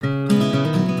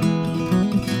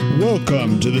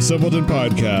Welcome to the Simpleton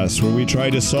Podcast, where we try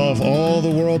to solve all the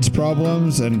world's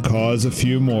problems and cause a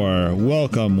few more.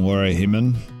 Welcome, Laura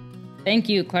Heeman. Thank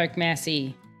you, Clark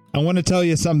Massey. I want to tell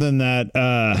you something that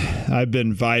I've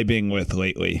been vibing with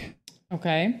lately.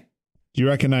 Okay. Do you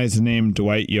recognize the name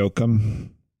Dwight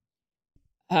Yoakam?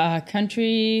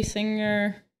 Country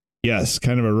singer. Yes,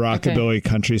 kind of a rockabilly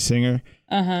country singer.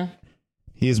 Uh-huh.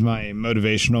 He's my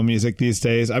motivational music these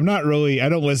days. I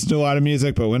don't listen to a lot of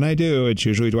music, but when I do, it's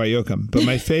usually Dwight Yoakam. But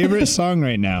my favorite song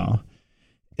right now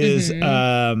is,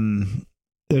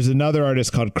 there's another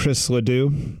artist called Chris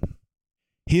Ledoux.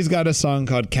 He's got a song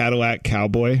called Cadillac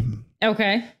Cowboy.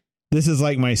 Okay. This is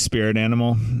like my spirit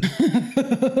animal.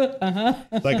 Uh-huh.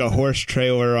 Like a horse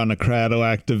trailer on a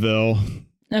Cadillac DeVille.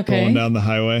 Okay. Going down the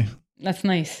highway. That's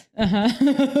nice. Uh-huh.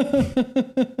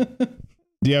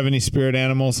 Do you have any spirit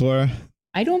animals, Laura?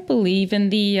 I don't believe in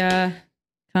the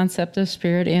concept of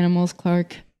spirit animals,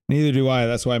 Clark. Neither do I.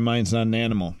 That's why mine's not an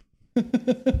animal.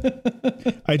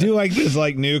 I do like this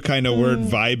new kind of word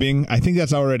vibing. I think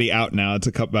that's already out now. It's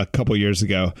a couple years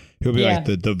ago. He'll be like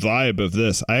the vibe of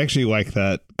this. I actually like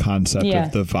that concept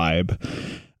of the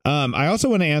vibe. I also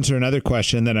want to answer another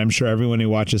question that I'm sure everyone who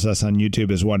watches us on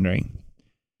YouTube is wondering.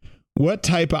 What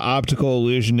type of optical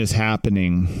illusion is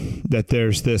happening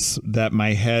that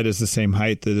my head is the same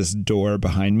height as this door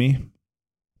behind me?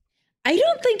 I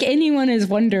don't think anyone is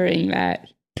wondering that.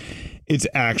 It's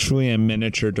actually a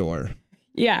miniature door.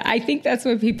 Yeah, I think that's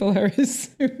what people are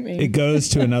assuming. It goes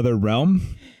to another realm,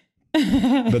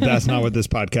 but that's not what this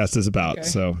podcast is about. Okay.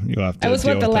 So you'll have to. That was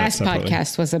what the last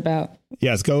podcast was about.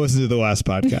 Yes, go listen to the last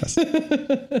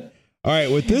podcast. All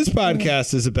right, what this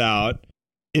podcast is about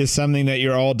is something that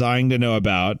you're all dying to know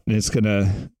about, and it's going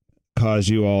to cause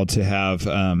you all to have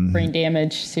brain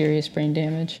damage, serious brain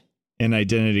damage, an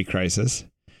identity crisis.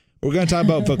 We're going to talk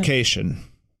about vocation.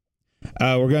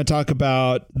 We're going to talk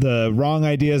about the wrong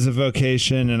ideas of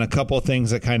vocation and a couple of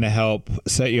things that kind of help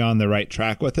set you on the right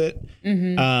track with it.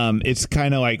 Mm-hmm. It's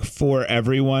kind of like for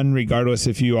everyone, regardless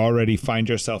if you already find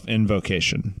yourself in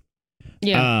vocation.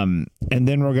 Yeah. And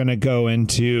then we're going to go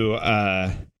into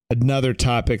another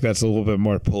topic that's a little bit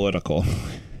more political.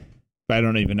 I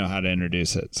don't even know how to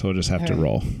introduce it, so we'll just have to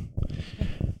roll.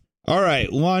 All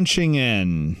right, launching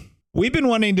in. We've been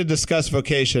wanting to discuss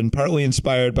vocation, partly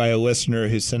inspired by a listener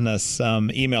who sent us some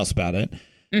emails about it.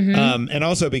 Mm-hmm. And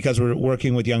also because we're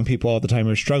working with young people all the time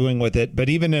who are struggling with it. But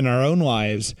even in our own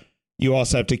lives, you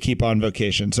also have to keep on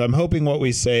vocation. So I'm hoping what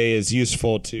we say is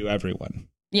useful to everyone.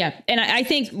 Yeah. And I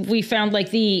think we found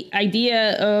the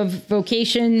idea of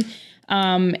vocation,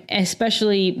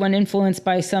 especially when influenced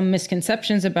by some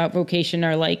misconceptions about vocation,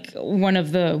 are one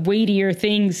of the weightier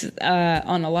things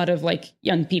on a lot of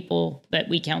young people that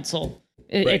we counsel.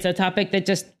 Right. It's a topic that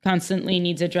just constantly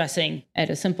needs addressing at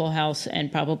a Simple House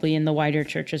and probably in the wider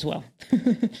church as well.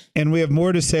 And we have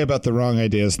more to say about the wrong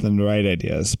ideas than the right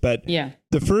ideas. But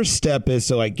the first step is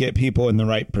to get people in the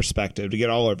right perspective, to get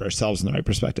all of ourselves in the right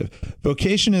perspective.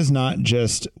 Vocation is not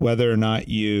just whether or not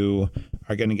you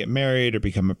are going to get married or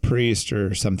become a priest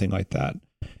or something like that.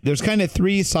 There's kind of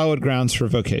three solid grounds for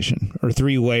vocation, or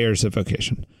three layers of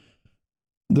vocation.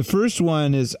 The first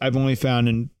one is I've only found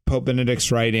in Pope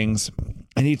Benedict's writings,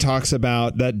 and he talks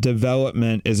about that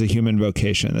development is a human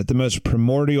vocation, that the most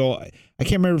primordial, I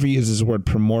can't remember if he uses the word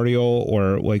primordial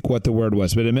or what the word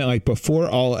was, but it meant before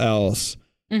all else,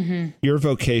 your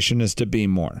vocation is to be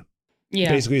more.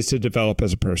 Yeah. Basically, it's to develop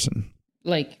as a person.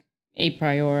 A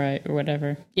priori or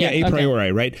whatever. Yeah, a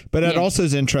priori, right? But it also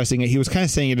is interesting. He was kind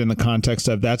of saying it in the context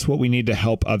of that's what we need to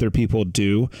help other people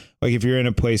do. If you're in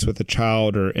a place with a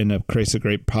child or in a place of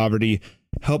great poverty,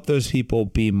 help those people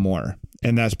be more.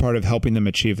 And that's part of helping them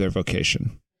achieve their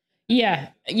vocation. Yeah.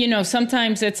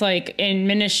 Sometimes it's in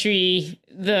ministry,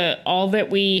 all that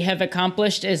we have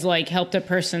accomplished is helped a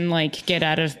person get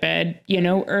out of bed,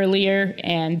 earlier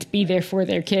and be there for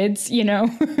their kids,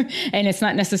 and it's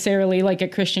not necessarily a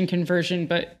Christian conversion,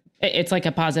 but it's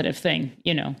a positive thing,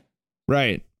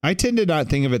 Right. I tend to not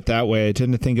think of it that way. I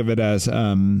tend to think of it as,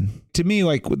 to me,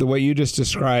 the way you just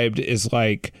described is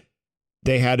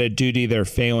they had a duty they're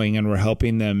failing and we're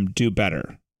helping them do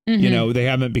better. Mm-hmm. They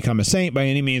haven't become a saint by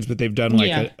any means, but they've done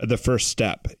the first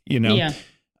step, Yeah.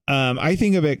 I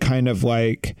think of it kind of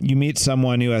you meet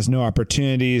someone who has no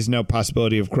opportunities, no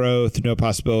possibility of growth, no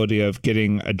possibility of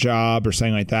getting a job or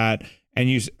something like that. And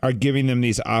you are giving them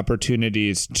these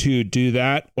opportunities to do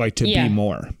that, to be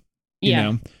more, you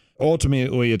know,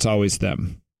 ultimately it's always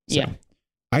them. So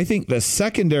I think the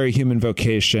secondary human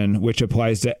vocation, which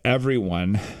applies to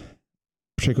everyone,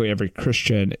 particularly every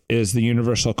Christian, is the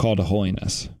universal call to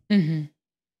holiness. Mm-hmm.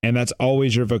 And that's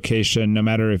always your vocation, no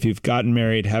matter if you've gotten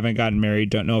married, haven't gotten married,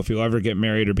 don't know if you'll ever get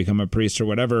married or become a priest or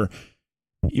whatever.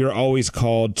 You're always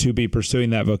called to be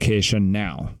pursuing that vocation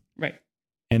now. Right.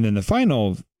 And then the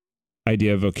final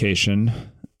idea of vocation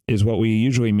is what we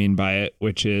usually mean by it,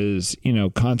 which is,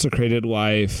 consecrated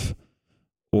life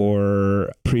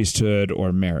or priesthood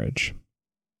or marriage.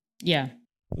 Yeah.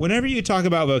 Whenever you talk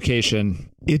about vocation,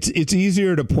 it's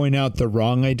easier to point out the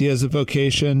wrong ideas of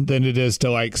vocation than it is to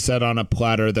like set on a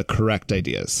platter the correct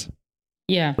ideas.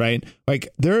 Yeah. Right. Like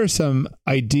there are some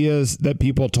ideas that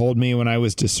people told me when I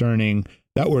was discerning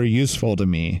that were useful to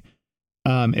me.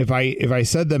 If I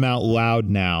said them out loud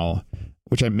now,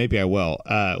 which maybe I will,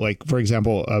 like, for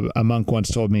example, a monk once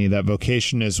told me that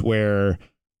vocation is where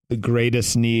the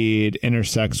greatest need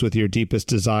intersects with your deepest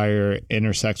desire,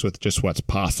 intersects with just what's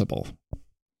possible.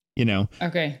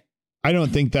 Okay. I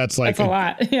don't think that's like a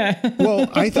lot. Yeah. Well,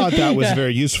 I thought that was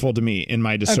very useful to me in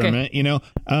my discernment. Okay.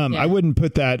 I wouldn't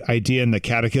put that idea in the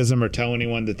catechism or tell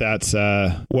anyone that that's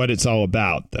what it's all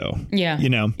about, though. Yeah.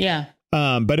 Yeah.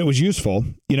 But it was useful.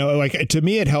 Like to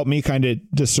me, it helped me kind of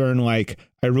discern, like,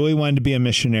 I really wanted to be a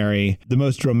missionary. The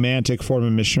most romantic form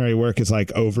of missionary work is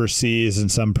like overseas in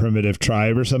some primitive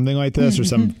tribe or something like this, or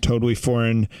some totally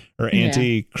foreign or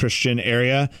anti-Christian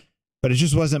area. But it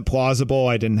just wasn't plausible.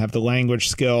 I didn't have the language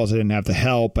skills. I didn't have the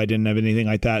help. I didn't have anything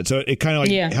like that. So it kind of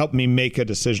like helped me make a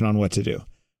decision on what to do.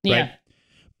 Yeah. Right.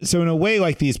 So in a way,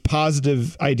 like these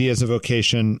positive ideas of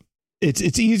vocation,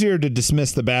 it's easier to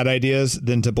dismiss the bad ideas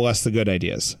than to bless the good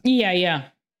ideas. Yeah. Yeah.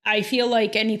 I feel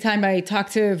like anytime I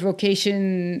talk to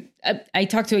vocation, I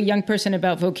talk to a young person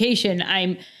about vocation,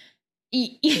 I'm,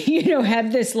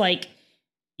 have this like,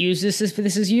 use this if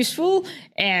this is useful.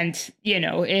 And,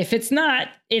 if it's not,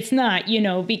 it's not,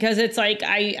 because it's like,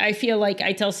 I feel like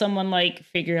I tell someone like,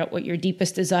 figure out what your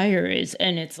deepest desire is.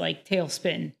 And it's like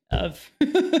tailspin of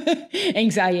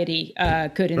anxiety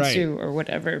could ensue or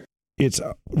whatever. It's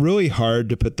really hard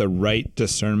to put the right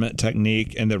discernment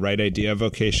technique and the right idea of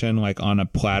vocation like on a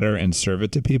platter and serve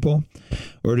it to people,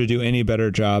 or to do any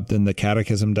better job than the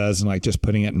catechism does and like just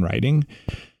putting it in writing.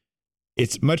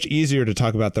 It's much easier to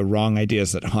talk about the wrong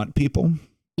ideas that haunt people.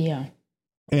 Yeah.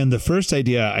 And the first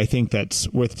idea I think that's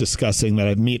worth discussing that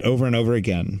I meet over and over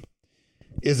again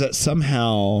is that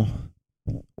somehow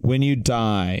when you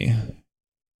die,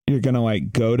 you're going to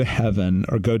like go to heaven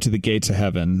or go to the gates of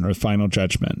heaven or final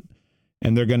judgment.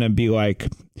 And they're going to be like,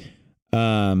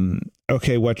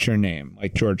 okay, what's your name?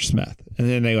 Like George Smith. And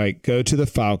then they like go to the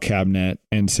file cabinet,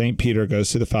 and St. Peter goes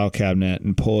to the file cabinet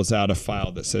and pulls out a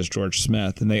file that says George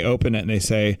Smith. And they open it and they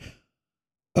say,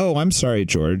 oh, I'm sorry,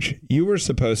 George, you were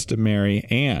supposed to marry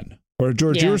Anne. Or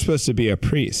George, you were supposed to be a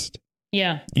priest.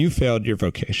 Yeah. You failed your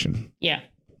vocation. Yeah.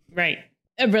 Right.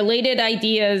 Related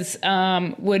ideas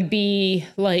would be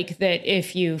like that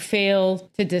if you fail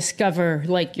to discover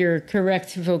like your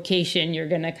correct vocation, you're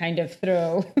going to kind of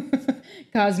throw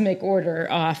cosmic order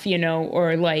off,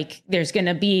 or like there's going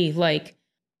to be like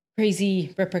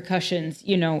crazy repercussions,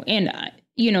 and,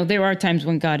 there are times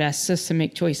when God asks us to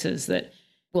make choices that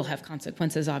will have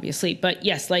consequences, obviously. But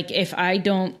yes, like if I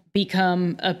don't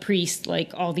become a priest,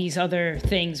 like all these other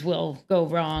things will go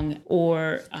wrong.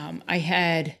 Or I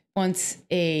had once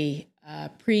a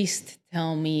priest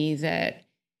tell me that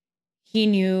he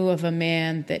knew of a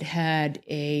man that had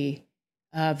a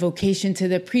vocation to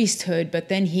the priesthood, but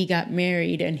then he got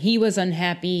married and he was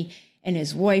unhappy and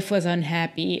his wife was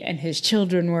unhappy and his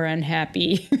children were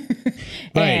unhappy.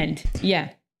 Right. And yeah.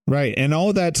 Right. And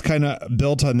all that's kind of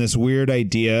built on this weird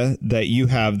idea that you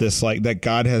have this like that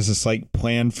God has this like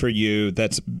plan for you.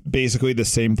 That's basically the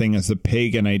same thing as the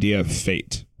pagan idea of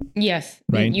fate. Yes.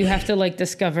 Right. You have to like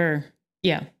discover.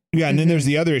 Yeah. Yeah. And then there's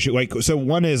the other issue. Like, so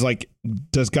one is like,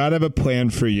 does God have a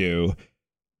plan for you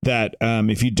that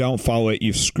if you don't follow it,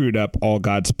 you've screwed up all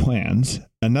God's plans?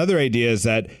 Another idea is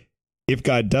that if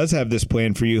God does have this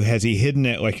plan for you, has he hidden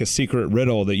it like a secret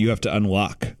riddle that you have to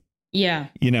unlock? Yeah.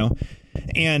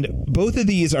 And both of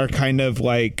these are kind of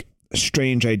like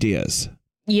strange ideas.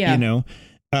 Yeah.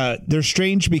 They're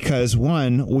strange because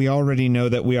one, we already know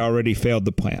that we already failed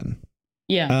the plan.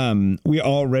 Yeah. We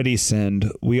already sinned.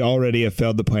 We already have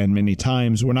failed the plan many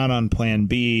times. We're not on plan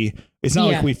B. It's not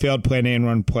like we failed plan A and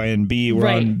we're on plan B. We're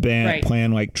on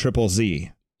plan like triple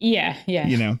Z. Yeah.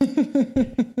 Yeah.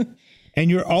 And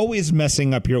you're always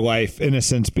messing up your life in a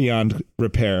sense beyond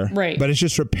repair. Right. But it's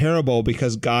just repairable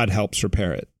because God helps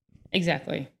repair it.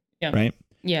 Exactly. Yeah. Right.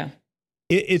 Yeah.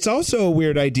 It's also a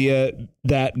weird idea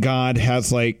that God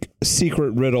has like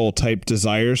secret riddle type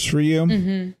desires for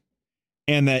you,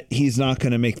 and that he's not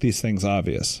going to make these things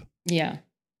obvious. Yeah.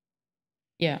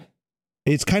 Yeah.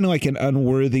 it's kind of like an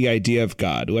unworthy idea of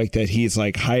God, like that he's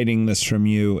like hiding this from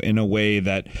you in a way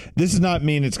that this does not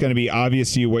mean it's going to be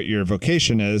obvious to you what your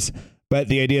vocation is, but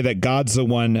the idea that God's the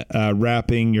one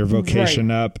wrapping your vocation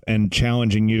up and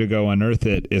challenging you to go unearth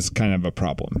it is kind of a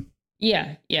problem.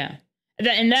 Yeah. Yeah.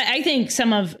 And that, I think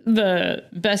some of the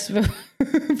best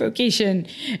vocation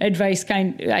advice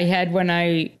I had when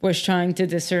I was trying to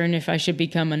discern if I should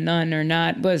become a nun or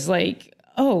not was like,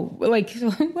 oh, like,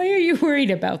 why are you worried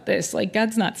about this? Like,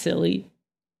 God's not silly.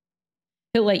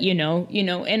 He'll let you know,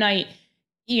 and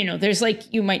there's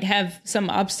like, you might have some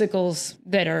obstacles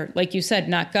that are, like you said,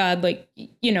 not God, like,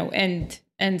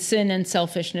 and sin and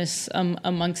selfishness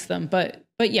amongst them. But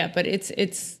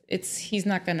it's he's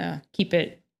not going to keep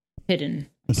it hidden.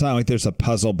 It's not like there's a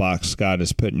puzzle box God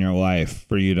has put in your life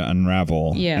for you to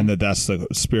unravel, and that's the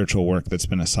spiritual work that's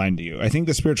been assigned to you. I think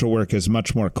the spiritual work is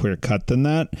much more clear cut than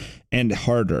that and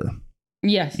harder.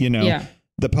 Yes.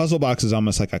 The puzzle box is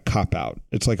almost like a cop out.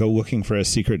 It's like looking for a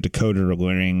secret decoder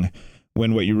learning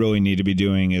when what you really need to be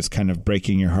doing is kind of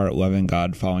breaking your heart, loving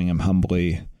God, following him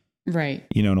humbly. Right.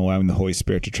 And allowing the Holy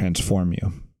Spirit to transform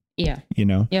you. Yeah.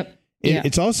 Yep.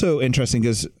 It's also interesting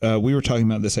because we were talking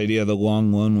about this idea of the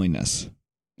long loneliness,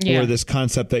 or this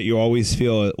concept that you always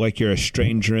feel like you're a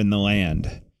stranger in the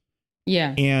land.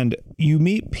 Yeah. And you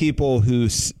meet people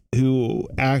who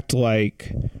act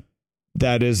like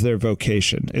that is their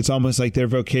vocation. It's almost like their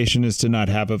vocation is to not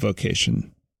have a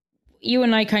vocation. You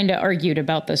and I kind of argued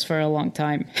about this for a long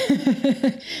time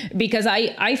because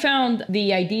I found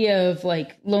the idea of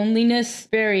like loneliness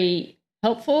very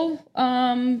helpful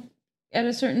at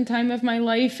a certain time of my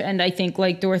life. And I think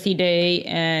like Dorothy Day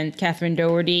and Catherine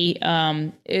Doherty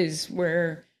is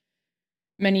where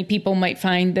many people might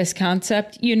find this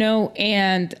concept,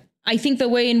 and I think the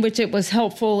way in which it was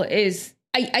helpful is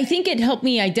I think it helped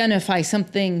me identify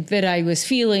something that I was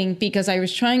feeling because I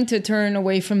was trying to turn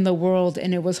away from the world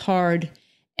and it was hard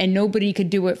and nobody could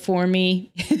do it for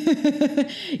me,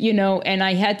 and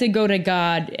I had to go to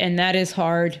God, and that is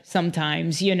hard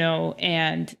sometimes,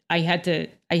 and I had to,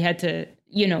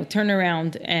 turn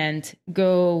around and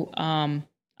go on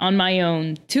my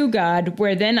own to God,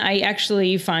 where then I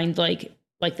actually find like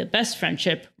the best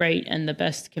friendship, right? And the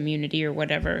best community or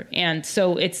whatever. And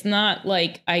so it's not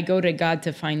like I go to God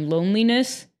to find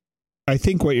loneliness. I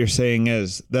think what you're saying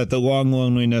is that the long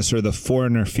loneliness or the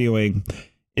foreigner feeling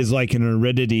is like an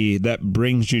aridity that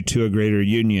brings you to a greater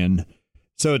union.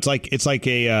 So it's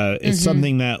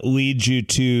something that leads you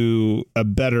to a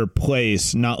better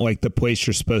place, not like the place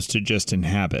you're supposed to just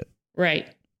inhabit. Right.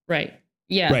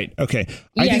 Yeah. Right. Okay.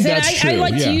 I think that's true. I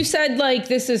liked you said like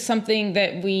this is something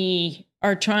that we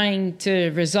are trying to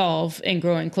resolve and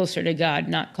growing closer to God,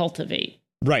 not cultivate.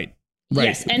 Right.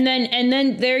 Yes, and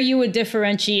then there you would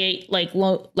differentiate like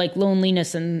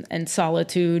loneliness and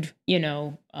solitude.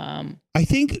 I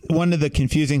think one of the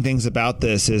confusing things about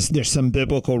this is there's some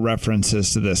biblical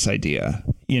references to this idea,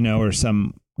 or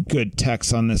some good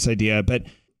texts on this idea. But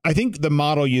I think the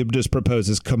model you just proposed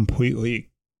is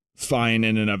completely fine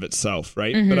in and of itself,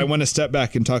 right? Mm-hmm. But I want to step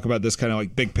back and talk about this kind of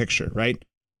like big picture, right?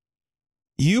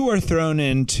 You are thrown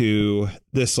into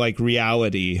this like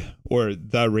reality or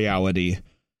the reality.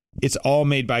 It's all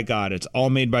made by God. It's all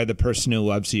made by the person who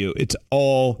loves you. It's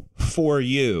all for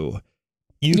you.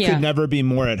 You could never be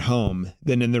more at home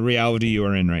than in the reality you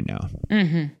are in right now.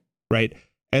 Mm-hmm. Right.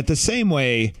 At the same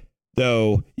way,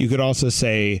 though, you could also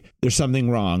say there's something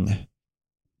wrong.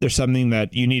 There's something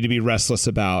that you need to be restless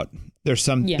about. There's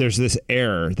this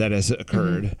error that has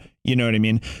occurred. Mm-hmm. You know what I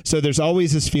mean? So there's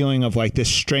always this feeling of like this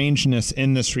strangeness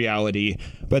in this reality,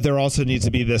 but there also needs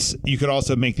to be this, you could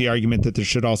also make the argument that there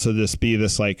should also be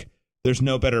this like, there's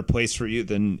no better place for you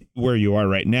than where you are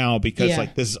right now, because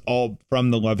like this is all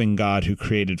from the loving God who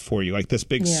created for you. Like this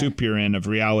big soup you're in of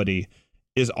reality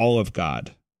is all of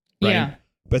God. Right. Yeah.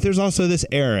 But there's also this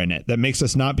error in it that makes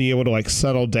us not be able to like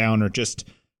settle down or just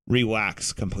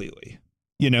relax completely,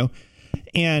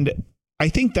 And I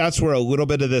think that's where a little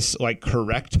bit of this like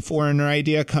correct foreigner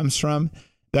idea comes from.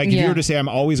 Like if you were to say, I'm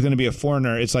always going to be a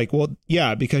foreigner, it's like, well,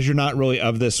 yeah, because you're not really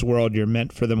of this world. You're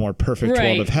meant for the more perfect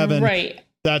world of heaven. Right.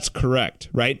 That's correct.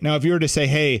 Right. Now, if you were to say,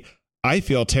 hey, I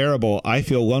feel terrible, I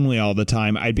feel lonely all the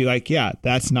time, I'd be like, yeah,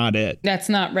 that's not it. That's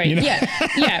not right.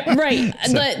 Yeah. Right.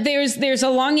 So, there's a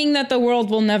longing that the world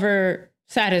will never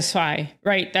satisfy.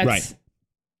 Right.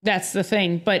 That's the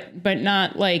thing. But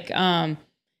not like,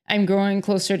 I'm growing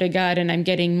closer to God and I'm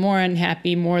getting more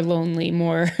unhappy, more lonely,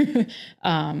 more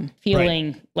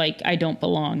feeling like I don't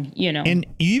belong, And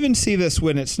you even see this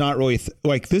when it's not really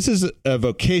like this is a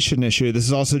vocation issue. This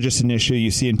is also just an issue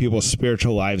you see in people's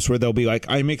spiritual lives where they'll be like,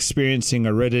 I'm experiencing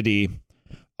aridity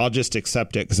I'll just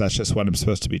accept it because that's just what I'm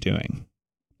supposed to be doing.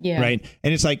 Yeah. Right.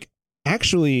 And it's like,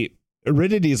 actually,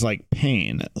 aridity is like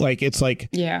pain. Like, it's like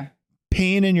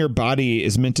pain in your body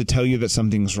is meant to tell you that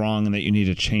something's wrong and that you need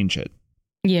to change it.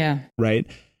 Yeah. Right.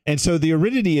 And so the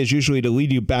aridity is usually to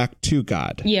lead you back to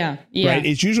God. Yeah. Yeah. Right.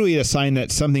 It's usually a sign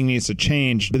that something needs to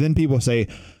change. But then people say,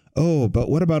 oh, but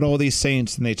what about all these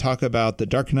saints? And they talk about the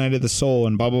dark night of the soul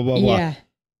and blah, blah, blah, blah. Yeah.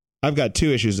 I've got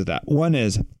two issues with that. One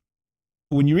is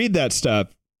when you read that stuff,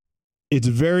 it's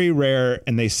very rare,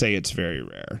 and they say it's very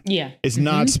rare. Yeah. It's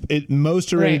not,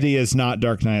 most aridity is not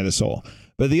dark night of the soul.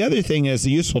 But the other thing is,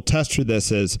 the useful test for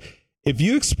this is, if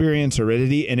you experience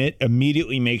aridity and it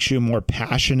immediately makes you more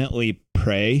passionately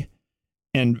pray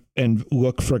and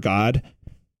look for God,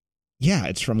 yeah,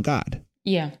 it's from God.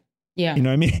 Yeah. Yeah. You know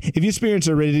what I mean? If you experience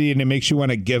aridity and it makes you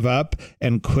want to give up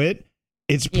and quit,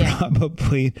 it's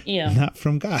probably not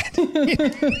from God.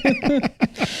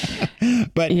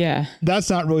 But that's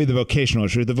not really the vocational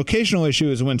issue. The vocational issue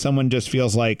is when someone just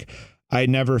feels like, I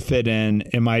never fit in.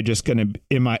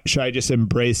 Should I just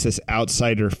embrace this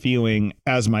outsider feeling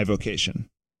as my vocation?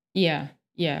 Yeah.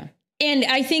 Yeah. And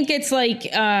I think it's like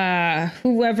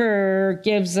whoever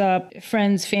gives up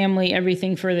friends, family,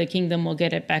 everything for the kingdom will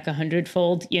get it back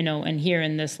 100-fold, and here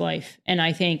in this life. And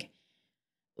I think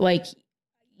like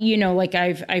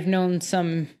I've known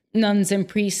some nuns and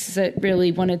priests that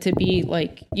really wanted to be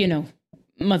like,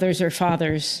 mothers or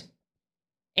fathers.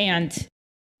 And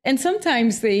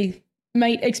sometimes they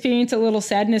might experience a little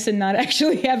sadness in not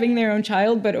actually having their own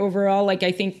child. But overall, like,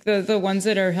 I think the ones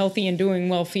that are healthy and doing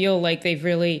well feel like they've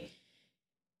really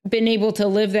been able to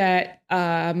live that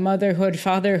motherhood,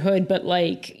 fatherhood, but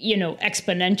like,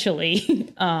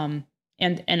 exponentially.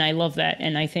 And I love that.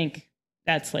 And I think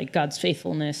that's like God's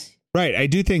faithfulness. Right. I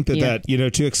do think that,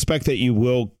 to expect that you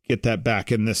will get that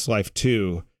back in this life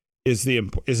too is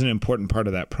an important part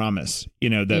of that promise,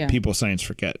 that people science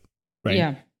forget. Right.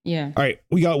 Yeah. Yeah. All right.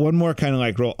 We got one more kind of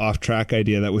like real off track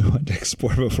idea that we want to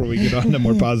explore before we get on to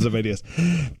more positive ideas.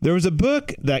 There was a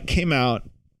book that came out.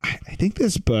 I think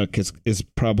this book is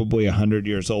probably 100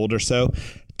 years old or so.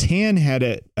 Tan had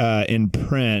it in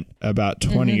print about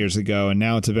 20 years ago, and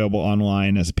now it's available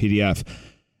online as a PDF.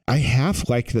 I half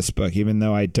like this book, even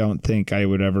though I don't think I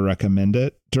would ever recommend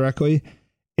it directly.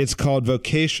 It's called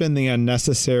Vocation, the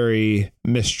Unnecessary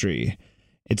Mystery.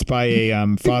 It's by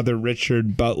a Father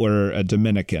Richard Butler, a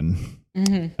Dominican.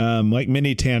 Like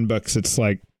many Tan books, it's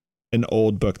like an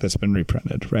old book that's been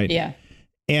reprinted, right? Yeah.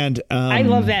 And I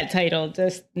love that title,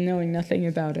 just knowing nothing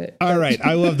about it. All right.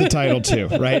 I love the title too,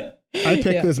 right? I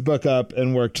picked this book up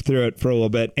and worked through it for a little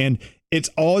bit, and it's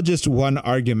all just one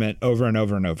argument over and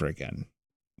over and over again,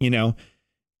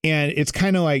 and it's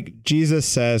kind of like Jesus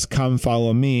says, come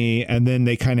follow me. And then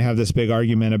they kind of have this big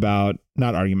argument about,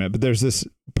 not argument, but there's this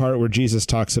part where Jesus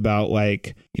talks about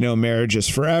like, marriage is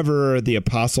forever. The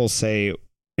apostles say,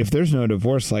 if there's no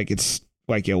divorce, like it's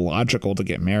like illogical to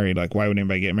get married. Like, why would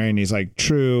anybody get married? And he's like,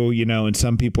 true, and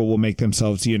some people will make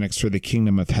themselves eunuchs for the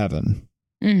kingdom of heaven,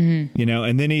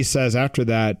 and then he says after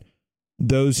that,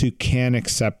 those who can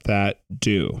accept that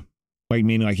do. Like,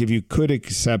 meaning like if you could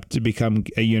accept to become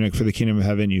a eunuch for the kingdom of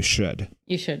heaven, you should.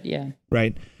 You should, yeah.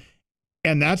 Right.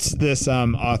 And that's this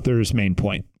author's main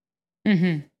point.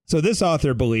 So this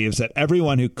author believes that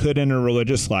everyone who could enter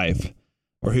religious life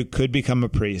or who could become a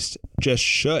priest just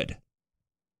should.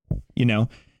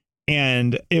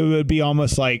 And it would be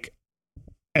almost like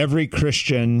every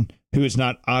Christian who is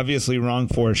not obviously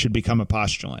wronged for should become a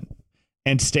postulant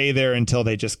and stay there until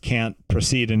they just can't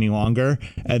proceed any longer.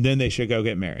 And then they should go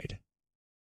get married.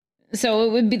 So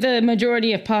it would be the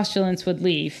majority of postulants would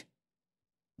leave.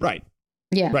 Right.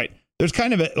 Yeah. Right. There's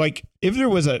kind of like, if there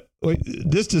was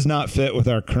this does not fit with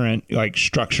our current like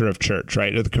structure of church,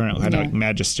 right? Or the current kind of like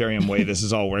magisterium way this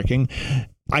is all working.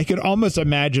 I could almost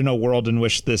imagine a world in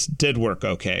which this did work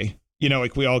okay.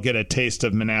 Like we all get a taste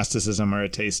of monasticism or a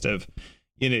taste of,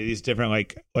 these different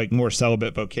like more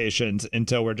celibate vocations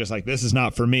until we're just like, this is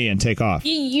not for me, and take off.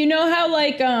 You know how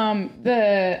like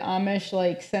the Amish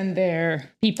like send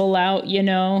their people out,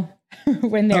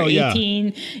 when they're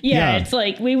 18. Yeah, it's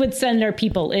like we would send our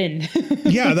people in.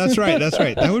 Yeah, that's right.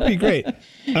 That would be great.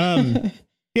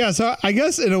 So I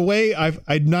guess in a way,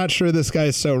 I'm not sure this guy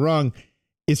is so wrong.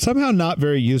 It's somehow not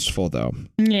very useful, though.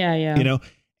 Yeah.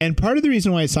 And part of the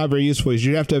reason why it's not very useful is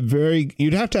you'd have to have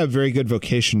very good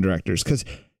vocation directors, because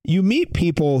you meet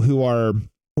people who are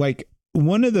like,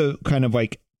 one of the kind of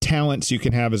like talents you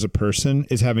can have as a person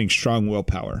is having strong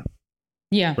willpower.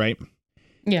 Yeah. Right.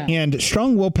 Yeah. And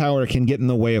strong willpower can get in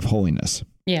the way of holiness.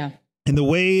 Yeah. And the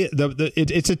way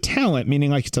it's a talent, meaning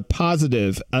like it's a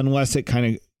positive, unless it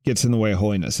kind of gets in the way of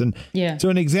holiness. And so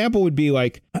an example would be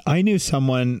like, I knew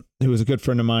someone who was a good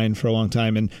friend of mine for a long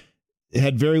time and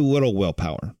had very little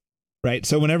willpower, right?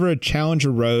 So whenever a challenge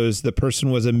arose, the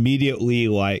person was immediately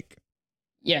like,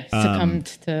 succumbed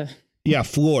to...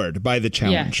 floored by the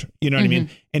challenge. You know what I mean?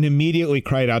 And immediately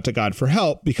cried out to God for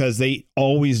help because they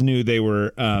always knew they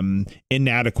were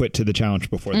inadequate to the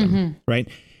challenge before them, right?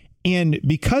 And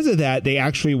because of that, they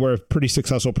actually were a pretty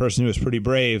successful person who was pretty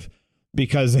brave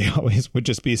because they always would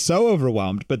just be so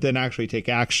overwhelmed, but then actually take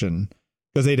action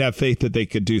because they'd have faith that they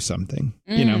could do something,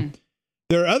 you know?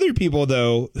 There are other people,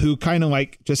 though, who kind of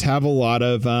like just have a lot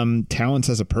of talents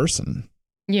as a person.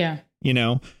 Yeah. You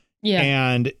know? Yeah.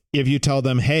 And if you tell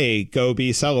them, hey, go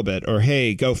be celibate, or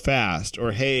hey, go fast,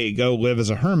 or hey, go live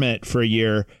as a hermit for a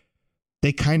year,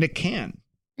 they kind of can.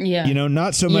 Yeah. You know,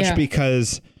 not so much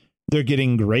because they're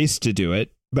getting grace to do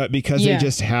it, but because they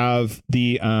just have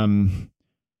the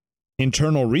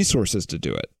internal resources to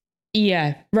do it.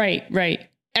 Yeah. Right.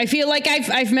 I feel like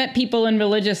I've met people in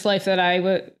religious life that I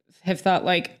would have thought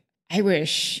like, I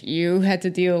wish you had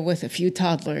to deal with a few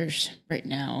toddlers right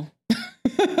now.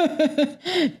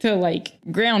 To like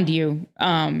ground you,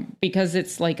 because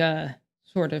it's like a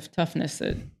sort of toughness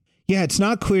that. Yeah, it's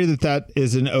not clear that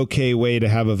is an okay way to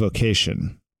have a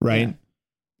vocation, right?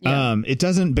 It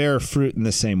doesn't bear fruit in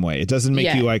the same way. It doesn't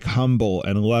make you like humble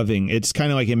and loving. It's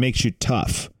kind of like it makes you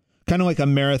tough, kind of like a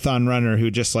marathon runner who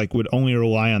just like would only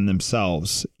rely on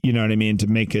themselves. You know what I mean? To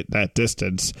make it that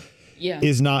distance,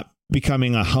 is not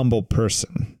becoming a humble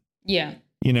person. Yeah,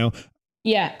 you know.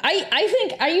 Yeah, I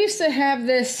think I used to have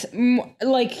this,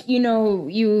 like, you know,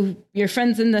 your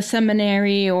friends in the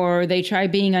seminary, or they try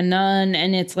being a nun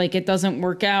and it's like it doesn't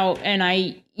work out. And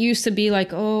I used to be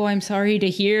like, oh, I'm sorry to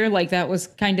hear. Like that was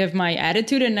kind of my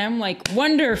attitude. And I'm like,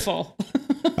 wonderful.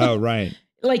 Oh, right.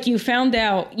 Like you found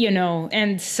out, you know,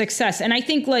 and success. And I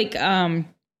think like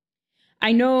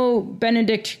I know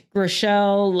Benedict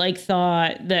Groeschel like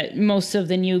thought that most of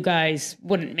the new guys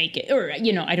wouldn't make it, or,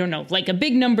 you know, I don't know, like a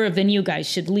big number of the new guys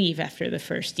should leave after the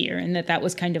first year, and that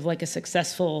was kind of like a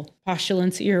successful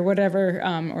postulancy or whatever,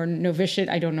 or novitiate.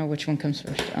 I don't know which one comes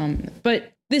first.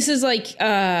 But this is like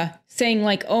saying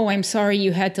like, oh, I'm sorry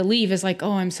you had to leave is like,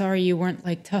 oh, I'm sorry you weren't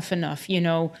like tough enough, you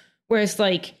know, whereas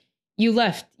like, you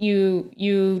left,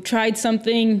 you tried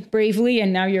something bravely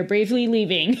and now you're bravely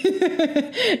leaving.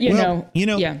 You know,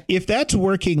 if that's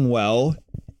working well,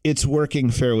 it's working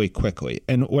fairly quickly.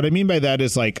 And what I mean by that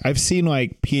is like, I've seen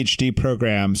like PhD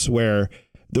programs where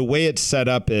the way it's set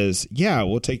up is,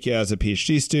 we'll take you as a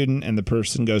PhD student and the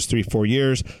person goes 3-4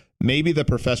 years. Maybe the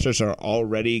professors are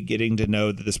already getting to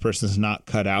know that this person is not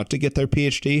cut out to get their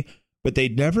PhD, but they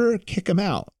never kick them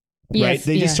out. Right.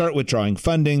 They just start withdrawing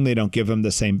funding. They don't give them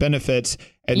the same benefits.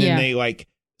 And then they like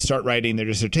start writing their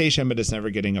dissertation, but it's never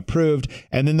getting approved.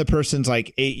 And then the person's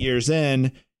like 8 years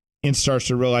in and starts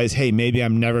to realize, hey, maybe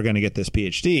I'm never going to get this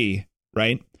PhD.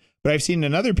 Right. But I've seen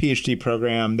another PhD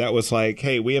program that was like,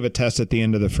 hey, we have a test at the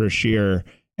end of the first year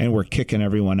and we're kicking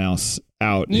everyone else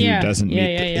out who doesn't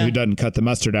who doesn't cut the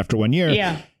mustard after 1 year.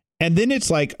 Yeah. And then it's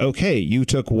like, OK, you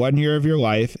took 1 year of your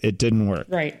life. It didn't work.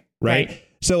 Right.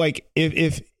 So like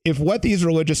if what these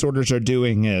religious orders are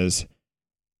doing is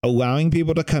allowing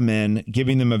people to come in,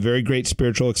 giving them a very great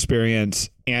spiritual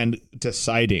experience and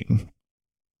deciding,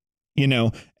 you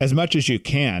know, as much as you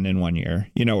can in 1 year,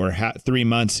 you know, or 3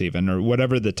 months even, or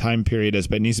whatever the time period is,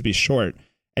 but it needs to be short.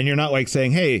 And you're not like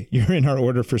saying, hey, you're in our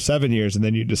order for 7 years and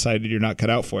then you decided you're not cut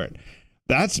out for it.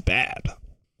 That's bad.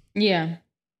 Yeah.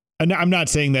 And I'm not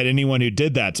saying that anyone who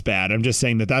did that's bad. I'm just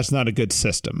saying that that's not a good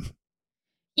system.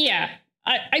 Yeah.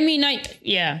 I mean, I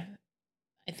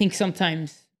think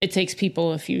sometimes it takes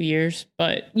people a few years,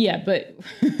 but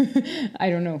I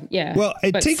don't know. Yeah. Well,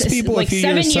 it takes people like a few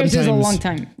years. 7 years is a long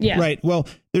time. Yeah. Right. Well,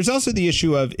 there's also the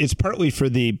issue of it's partly for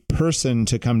the person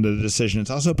to come to the decision.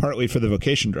 It's also partly for the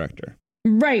vocation director.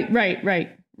 Right.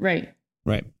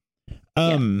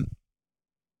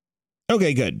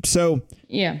 Okay, good. So,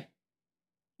 you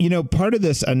know, part of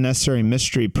this unnecessary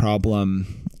mystery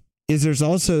problem is there's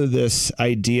also this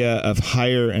idea of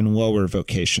higher and lower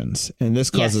vocations. And this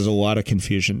causes a lot of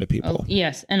confusion to people.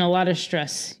 Yes. And a lot of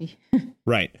stress.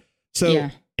 Right. So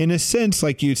in a sense,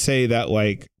 like you say that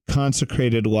like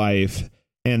consecrated life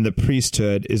and the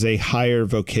priesthood is a higher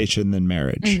vocation than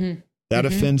marriage. Mm-hmm. That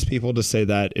offends people to say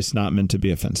that. It's not meant to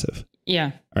be offensive.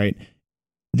 Yeah. All right.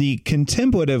 The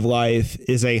contemplative life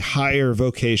is a higher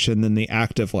vocation than the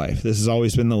active life. This has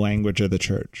always been the language of the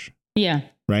church. Yeah.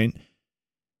 Right.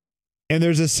 And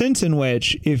there's a sense in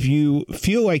which if you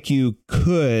feel like you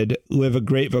could live a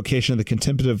great vocation of the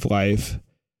contemplative life,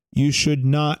 you should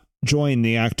not join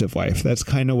the active life. That's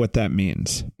kind of what that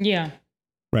means. Yeah.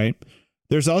 Right.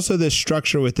 There's also this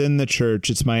structure within the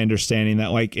church. It's my understanding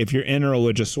that like if you're in a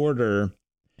religious order,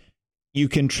 you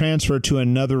can transfer to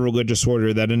another religious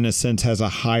order that in a sense has a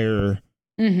higher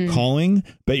calling,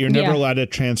 but you're never allowed to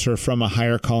transfer from a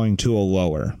higher calling to a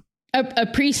lower. A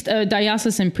priest, a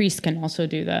diocesan priest can also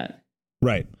do that.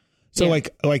 Right. So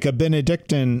like a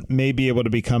Benedictine may be able to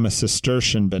become a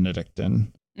Cistercian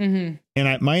Benedictine. And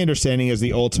my understanding is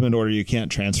the ultimate order you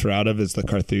can't transfer out of is the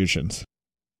Carthusians.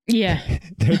 Yeah.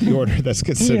 They're the order that's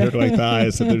considered like the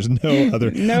highest, and there's no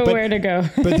other. Nowhere to go.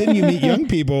 But then you meet young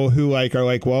people who are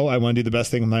like, well, I want to do the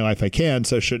best thing in my life I can,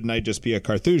 so shouldn't I just be a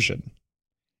Carthusian?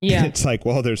 Yeah. And it's like,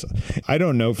 well, I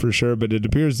don't know for sure, but it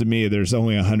appears to me there's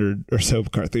only 100 or so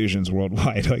Carthusians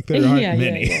worldwide. Like there aren't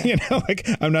many, like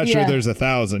I'm not sure there's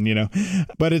 1,000,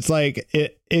 but it's like,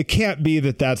 it can't be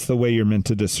that that's the way you're meant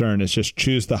to discern. It's just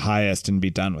choose the highest and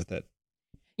be done with it.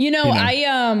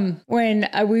 I, when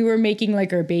we were making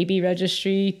like our baby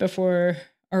registry before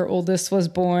our oldest was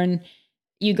born,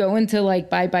 you go into like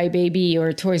Bye Bye Baby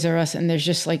or Toys R Us and there's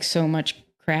just like so much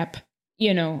crap,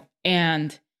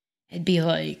 and it'd be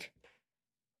like,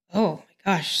 oh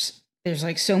my gosh, there's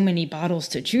like so many bottles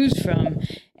to choose from.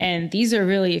 And these are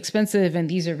really expensive and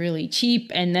these are really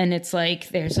cheap. And then it's like,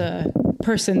 there's a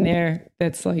person there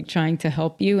that's like trying to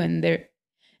help you. And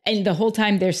the whole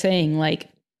time they're saying like,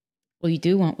 well, you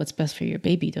do want what's best for your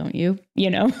baby, don't you?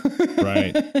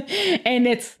 Right. And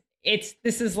this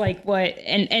is like what,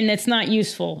 and it's not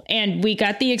useful. And we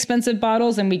got the expensive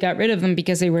bottles and we got rid of them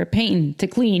because they were a pain to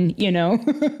clean,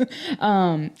 and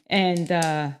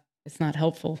it's not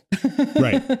helpful.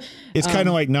 Right. It's kind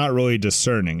of like not really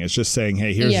discerning. It's just saying,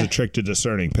 hey, here's the trick to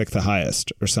discerning. Pick the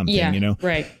highest or something,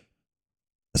 Right.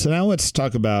 So now let's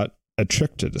talk about a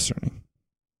trick to discerning.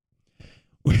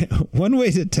 One way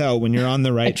to tell when you're on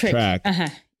the right track.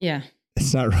 Yeah.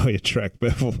 It's not really a trick,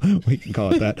 but we can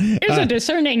call it that. Here's a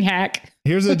discerning hack.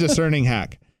 Here's a discerning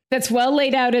hack. That's well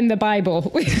laid out in the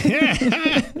Bible.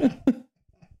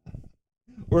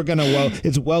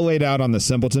 It's well laid out on the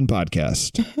Simpleton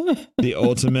podcast. The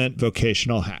ultimate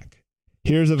vocational hack.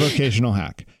 Here's a vocational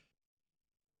hack.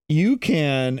 You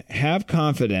can have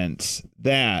confidence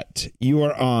that you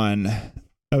are on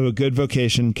a good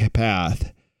vocation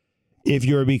path if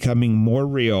you're becoming more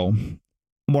real,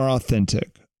 more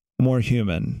authentic, more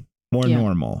human, more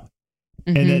normal.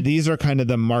 And that these are kind of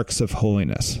the marks of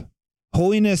holiness.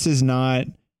 Holiness is not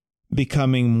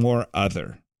becoming more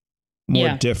other,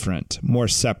 more different, more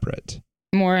separate,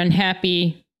 more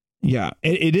unhappy. Yeah,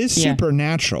 it is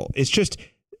supernatural. It's just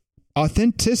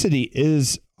authenticity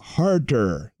is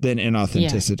harder than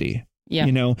inauthenticity,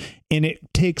 and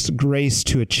it takes grace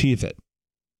to achieve it,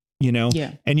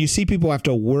 and you see people have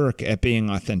to work at being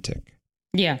authentic.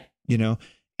 Yeah.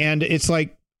 And it's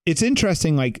like, it's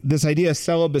interesting, like this idea of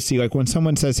celibacy, like when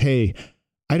someone says, hey,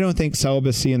 I don't think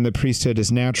celibacy in the priesthood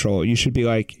is natural, you should be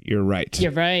like, you're right.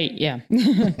 You're right. Yeah.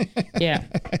 Yeah.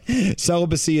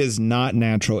 Celibacy is not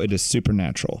natural. It is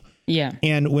supernatural. Yeah.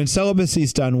 And when celibacy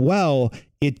is done well,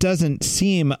 it doesn't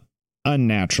seem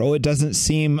unnatural. It doesn't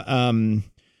seem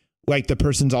like the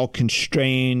person's all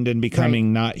constrained and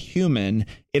becoming not human.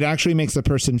 It actually makes the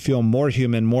person feel more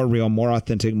human, more real, more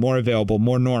authentic, more available,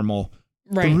 more normal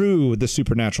through the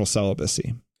supernatural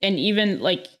celibacy. And even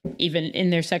in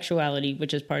their sexuality,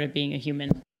 which is part of being a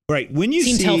human. Right. When you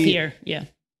seems healthier. Yeah.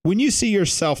 When you see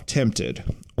yourself tempted,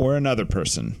 or another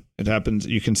person, it happens,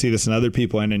 you can see this in other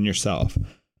people and in yourself,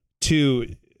 to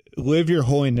live your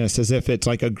holiness as if it's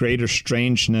like a greater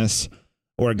strangeness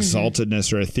or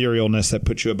exaltedness or etherealness that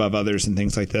puts you above others and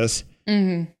things like this.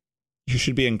 You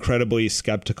should be incredibly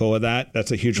skeptical of that.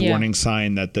 That's a huge warning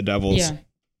sign that the devil's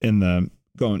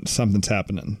something's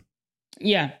happening.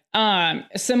 Yeah.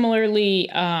 Similarly,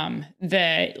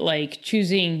 that like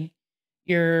choosing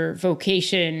your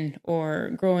vocation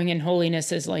or growing in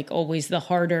holiness is like always the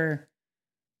harder,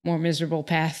 more miserable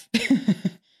path.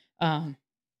 I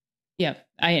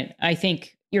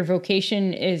think your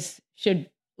vocation should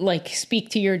like speak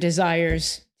to your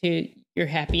desires, to your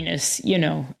happiness,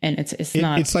 and it's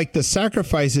not. It's like the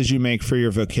sacrifices you make for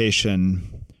your vocation.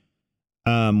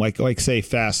 Like say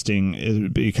fasting, it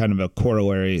would be kind of a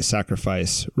corollary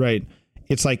sacrifice, right?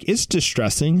 It's like, it's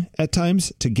distressing at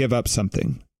times to give up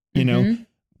something,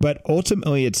 but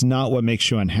ultimately it's not what makes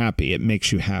you unhappy. It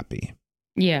makes you happy.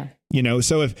 Yeah.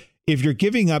 So if you're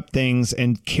giving up things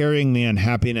and carrying the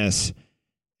unhappiness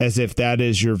as if that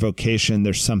is your vocation,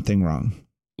 there's something wrong.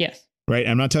 Yes. Right.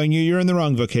 I'm not telling you you're in the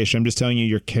wrong vocation. I'm just telling you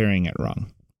you're carrying it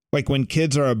wrong. Like when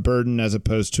kids are a burden as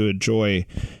opposed to a joy,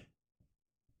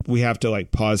 we have to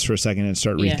like pause for a second and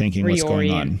start rethinking what's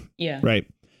going on. Yeah. Right.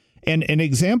 And an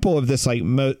example of this like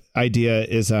idea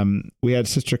is we had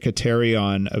Sister Kateri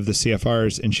on of the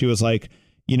CFRs, and she was like,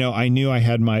 you know, I knew I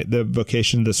had the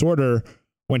vocation disorder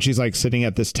when she's like sitting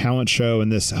at this talent show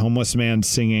and this homeless man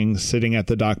sitting at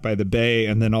the dock by the bay,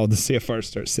 and then all the CFRs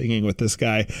start singing with this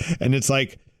guy, and it's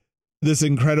like this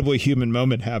incredibly human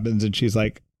moment happens, and she's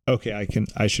like, okay,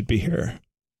 I should be here.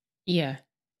 Yeah.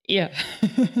 Yeah.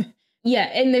 Yeah.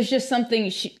 And there's just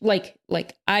something like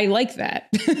I like that.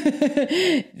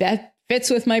 That fits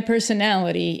with my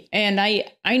personality. And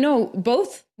I know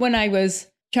both when I was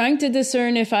trying to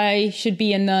discern if I should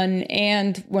be a nun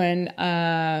and when,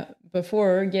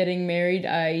 before getting married,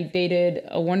 I dated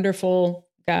a wonderful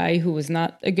guy who was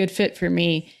not a good fit for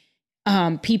me.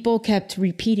 People kept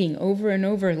repeating over and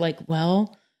over, like,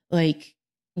 well, like,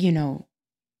 you know,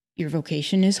 your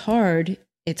vocation is hard.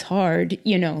 It's hard,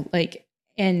 you know, like,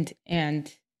 and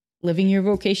living your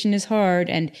vocation is hard,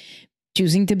 and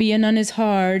choosing to be a nun is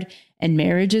hard, and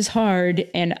marriage is hard.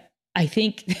 And I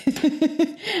think,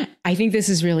 I think this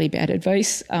is really bad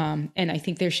advice. And I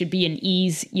think there should be an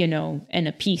ease, you know, and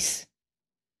a peace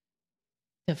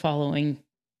to following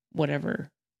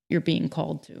whatever you're being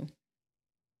called to.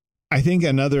 I think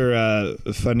another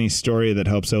funny story that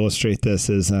helps illustrate this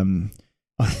is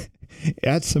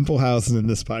at Simple House and in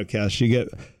this podcast, you get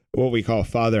what we call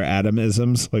Father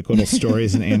Adamisms, like little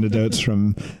stories and anecdotes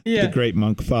from the great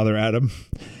monk Father Adam.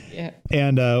 Yeah.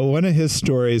 And one of his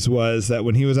stories was that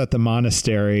when he was at the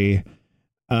monastery,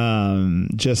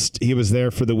 he was there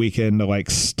for the weekend to like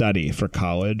study for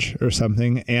college or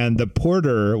something. And the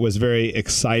porter was very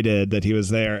excited that he was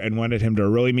there and wanted him to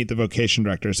really meet the vocation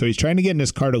director. So he's trying to get in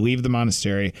his car to leave the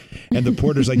monastery. And the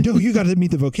porter's like, no, you got to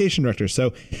meet the vocation director.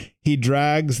 So he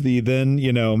drags the then,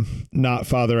 you know, not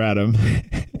Father Adam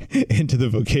into the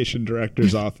vocation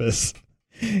director's office.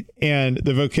 And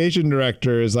the vocation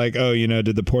director is like, oh, you know,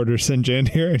 did the porter send you in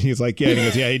here? And he's like, yeah. And he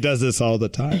goes, yeah, he does this all the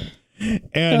time.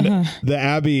 And the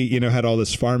abbey, you know, had all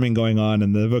this farming going on,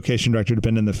 and the vocation director had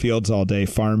been in the fields all day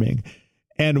farming.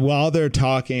 And while they're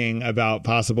talking about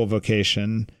possible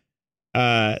vocation,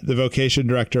 the vocation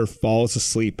director falls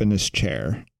asleep in his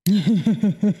chair. Because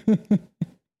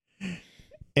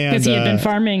he had been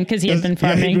farming. Yeah,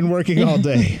 he'd been working all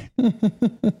day.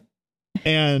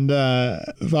 And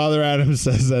Father Adams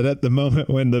says that at the moment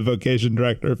when the vocation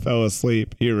director fell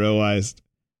asleep, he realized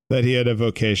that he had a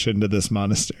vocation to this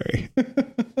monastery.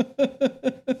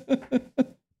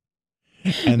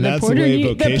 And that's the way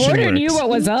vocation works. The porter knew what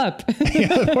was up.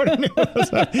 Yeah, the porter knew what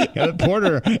was up. Yeah, the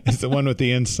porter is the one with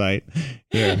the insight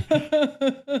here.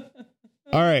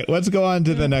 All right, let's go on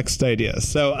to the next idea.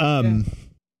 So,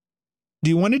 do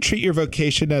you want to treat your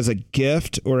vocation as a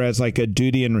gift or as like a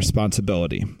duty and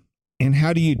responsibility? And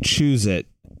how do you choose it?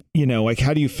 You know, like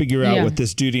how do you figure out what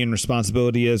this duty and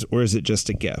responsibility is, or is it just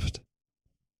a gift?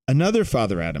 Another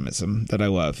Father Adamism that I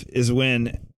love is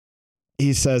when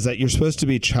he says that you're supposed to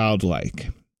be childlike.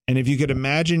 And if you could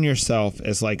imagine yourself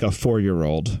as like a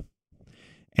 4-year-old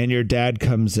and your dad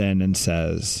comes in and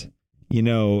says, you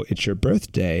know, it's your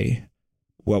birthday.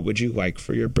 What would you like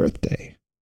for your birthday?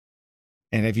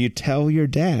 And if you tell your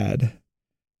dad,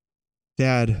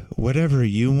 Dad, whatever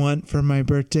you want for my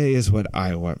birthday is what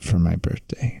I want for my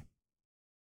birthday.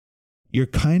 You're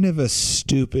kind of a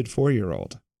stupid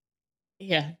 4-year-old.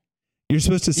 Yeah. You're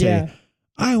supposed to say,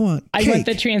 I want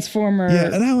the Transformer.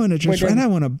 Yeah, and I want a Transformer, and I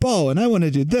want a ball, and I want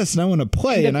to do this, and I want to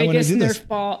play, and I want to do this.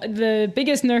 The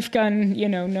biggest Nerf gun, you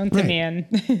know, known to man.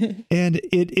 And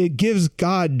it gives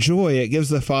God joy. It gives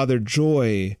the Father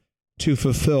joy to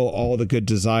fulfill all the good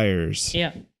desires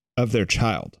of their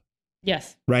child.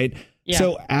 Yes. Right? Yeah.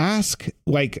 So ask,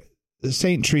 like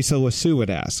St. Teresa Lisieux would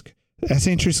ask.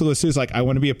 St. Teresa Lisieux is like, I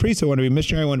want to be a priest, I want to be a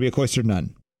missionary, I want to be a cloistered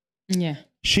nun. Yeah.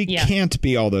 She can't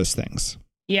be all those things.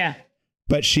 Yeah.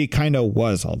 But she kind of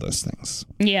was all those things.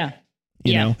 Yeah.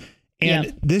 You know?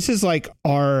 And this is like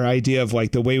our idea of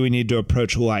like the way we need to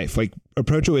approach life, like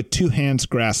approach it with 2 hands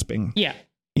grasping. Yeah.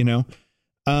 You know?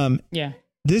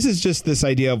 This is just this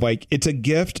idea of like, it's a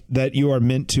gift that you are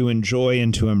meant to enjoy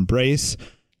and to embrace.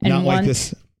 And not want. Like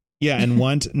this. Yeah. And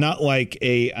want, not like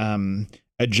a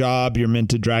job you're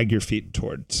meant to drag your feet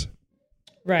towards.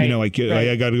 Right. You know, like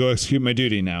I got to go execute my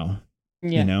duty now.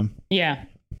 Yeah. You know? Yeah.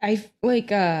 I've like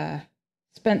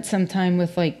spent some time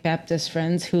with like Baptist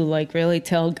friends who like really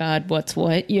tell God what's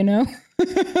what, you know?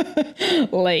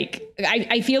 Like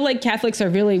I feel like Catholics are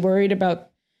really worried about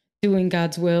doing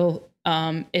God's will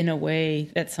in a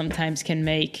way that sometimes can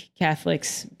make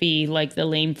Catholics be like the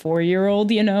lame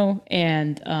 4-year-old, you know?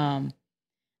 And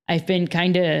I've been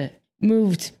kind of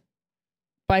moved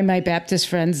by my Baptist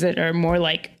friends that are more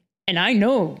like, and I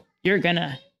know you're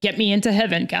gonna get me into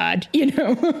heaven, God,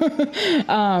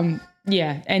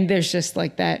 yeah. And there's just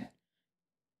like that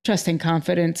trust and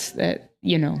confidence that,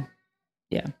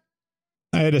 yeah.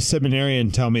 I had a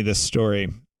seminarian tell me this story.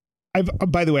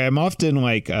 By the way, I'm often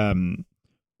like,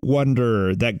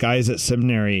 wonder that guys at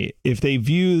seminary, if they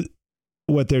view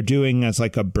what they're doing as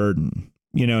like a burden,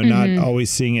 not always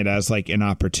seeing it as like an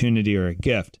opportunity or a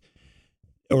gift,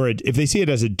 or if they see it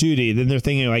as a duty, then they're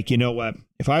thinking like, you know what,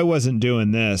 if I wasn't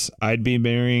doing this, I'd be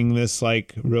marrying this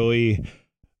like really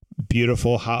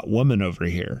beautiful, hot woman over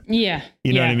here. Yeah.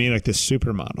 You know what I mean? Like this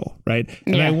supermodel. Right.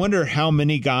 And I wonder how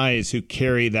many guys who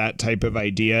carry that type of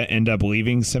idea end up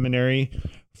leaving seminary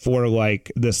for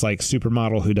like this like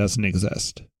supermodel who doesn't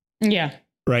exist. Yeah.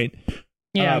 Right.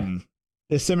 Yeah.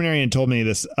 The seminarian told me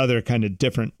this other kind of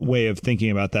different way of thinking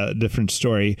about that, different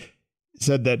story.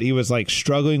 Said that he was like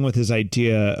struggling with his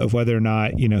idea of whether or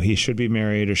not, he should be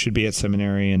married or should be at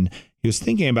seminary. And he was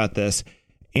thinking about this,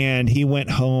 and he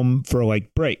went home for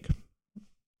like break.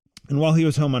 And while he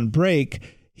was home on break,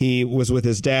 he was with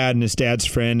his dad and his dad's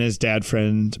friend. His dad's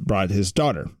friend brought his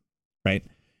daughter. Right.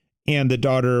 And the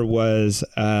daughter was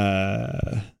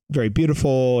very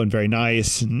beautiful and very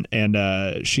nice.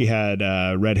 And she had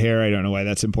red hair. I don't know why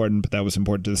that's important, but that was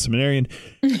important to the seminarian.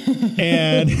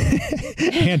 and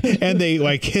they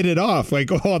like hit it off. Like,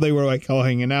 they were like all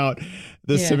hanging out.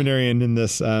 The seminarian and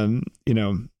this,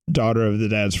 daughter of the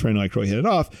dad's friend, like really hit it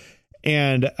off.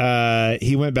 And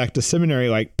he went back to seminary,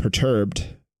 like perturbed.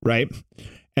 Right.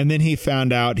 And then he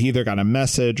found out, he either got a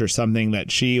message or something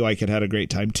that she like had a great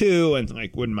time too, and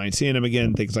like wouldn't mind seeing him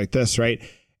again, things like this. Right.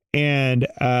 And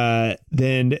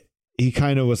then he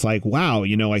kind of was like, wow,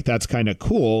 like that's kind of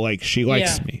cool. Like she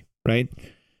likes me. Right.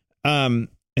 And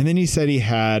then he said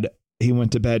he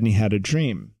went to bed and he had a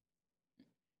dream.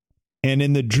 And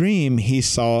in the dream, he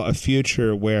saw a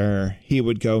future where he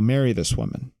would go marry this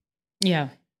woman. Yeah.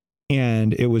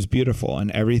 And it was beautiful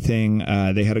and everything.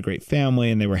 They had a great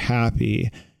family and they were happy.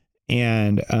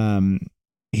 And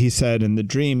he said in the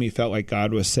dream, he felt like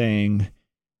God was saying,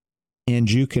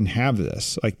 and you can have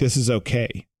this. Like, this is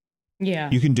okay. Yeah.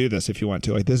 You can do this if you want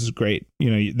to. Like, this is great.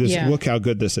 Look how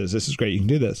good this is. This is great. You can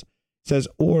do this. It says,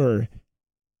 or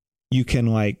you can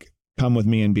like come with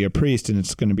me and be a priest and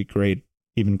it's going to be great,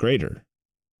 even greater,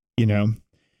 Yeah.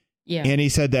 And he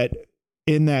said that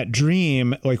in that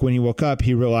dream, like when he woke up,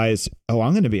 he realized, I'm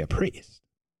going to be a priest.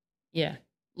 Yeah.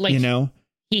 Like,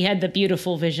 he had the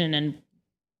beautiful vision and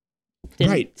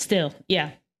still.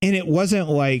 Yeah. And it wasn't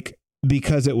like,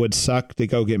 because it would suck to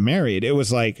go get married. It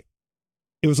was like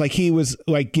he was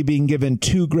like being given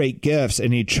two great gifts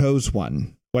and he chose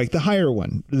one, like the higher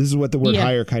one. This is what the word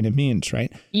higher kind of means,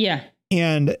 right? Yeah.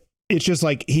 And it's just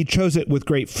like he chose it with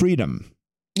great freedom.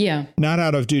 Yeah. Not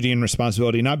out of duty and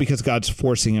responsibility, not because God's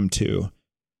forcing him to.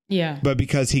 Yeah. But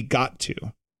because he got to.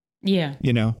 Yeah.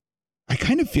 I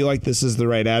kind of feel like this is the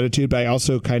right attitude, but I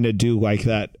also kind of do like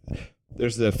that.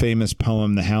 There's the famous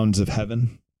poem, The Hounds of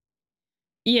Heaven.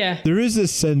 Yeah. There is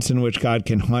this sense in which God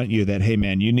can haunt you that, hey,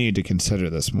 man, you need to consider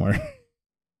this more.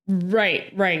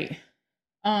 Right. Right.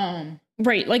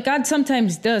 Like God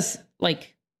sometimes does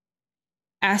like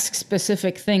ask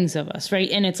specific things of us. Right.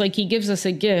 And it's like he gives us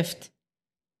a gift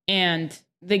and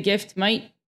the gift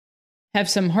might have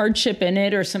some hardship in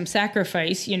it or some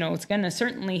sacrifice. It's going to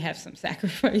certainly have some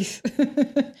sacrifice.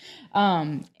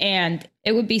 And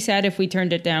it would be sad if we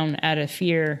turned it down out of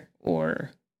fear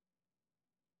or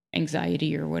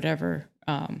anxiety or whatever.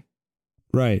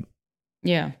 Right.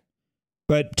 Yeah.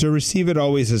 But to receive it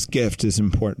always as gift is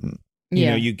important.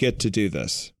 You get to do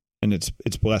this and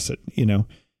it's blessed,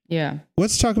 Yeah.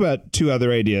 Let's talk about two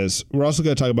other ideas. We're also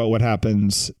going to talk about what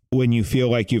happens when you feel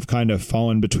like you've kind of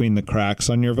fallen between the cracks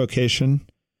on your vocation.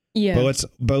 Yeah.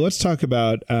 But let's talk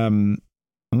about, I'm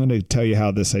going to tell you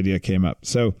how this idea came up.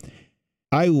 So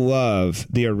I love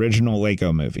the original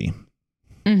Lego movie.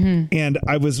 Mm-hmm. And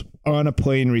I was on a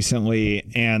plane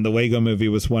recently and the Lego movie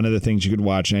was one of the things you could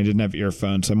watch and I didn't have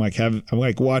earphones. So I'm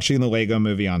like watching the Lego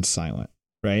movie on silent.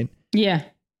 Right. Yeah.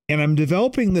 And I'm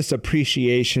developing this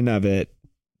appreciation of it,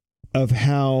 of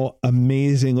how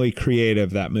amazingly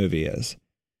creative that movie is.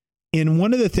 And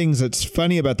one of the things that's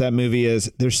funny about that movie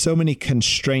is there's so many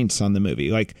constraints on the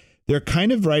movie. Like they're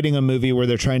kind of writing a movie where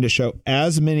they're trying to show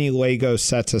as many Lego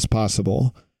sets as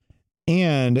possible.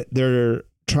 And they're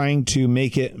trying to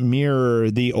make it mirror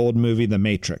the old movie, The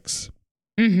Matrix.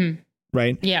 Mm-hmm.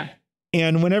 Right? Yeah.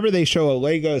 And whenever they show a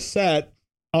Lego set,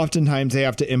 oftentimes they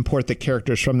have to import the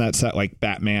characters from that set, like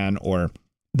Batman or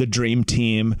the Dream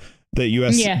Team. The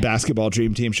U.S. basketball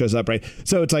dream team shows up, right?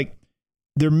 So it's like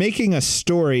they're making a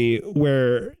story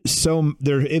where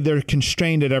they're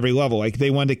constrained at every level. Like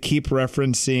they want to keep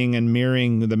referencing and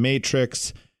mirroring the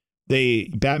Matrix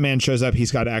Batman shows up.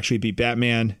 He's got to actually be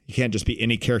Batman. He can't just be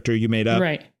any character you made up.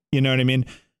 Right. You know what I mean?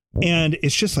 And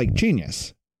it's just like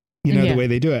genius, the way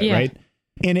they do it. Right.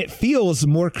 And it feels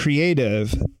more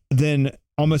creative than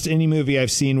almost any movie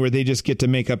I've seen where they just get to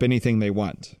make up anything they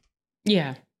want.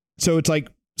 Yeah. So it's like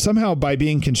somehow by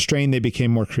being constrained, they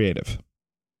became more creative.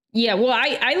 Yeah, well,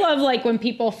 I love like when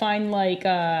people find like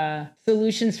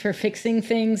solutions for fixing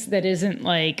things that isn't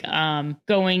like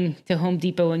going to Home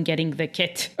Depot and getting the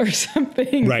kit or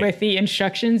something with the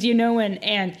instructions,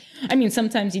 and I mean,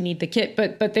 sometimes you need the kit,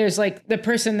 but there's like the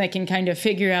person that can kind of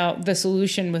figure out the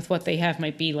solution with what they have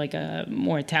might be like a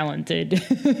more talented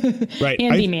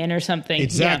handyman or something.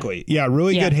 Exactly. Yeah,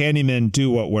 really good handymen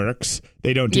do what works.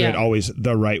 They don't do it always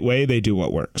the right way. They do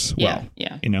what works well.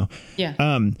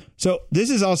 So this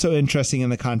is also interesting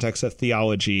in the context of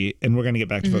theology, and we're going to get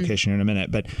back to vocation in a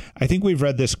minute, but I think we've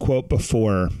read this quote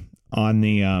before on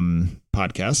the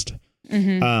podcast.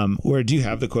 Where do you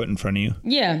have the quote in front of you?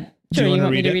 Yeah. Sure. You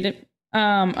want me to read it?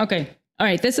 Okay. All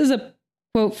right. This is a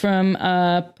quote from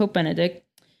Pope Benedict.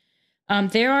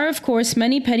 There are, of course,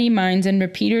 many petty minds and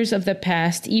repeaters of the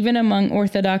past, even among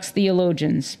Orthodox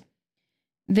theologians.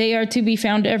 They are to be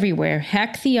found everywhere.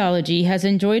 Hack theology has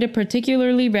enjoyed a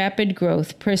particularly rapid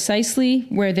growth, precisely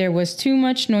where there was too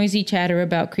much noisy chatter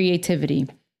about creativity.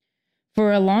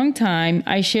 For a long time,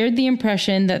 I shared the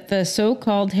impression that the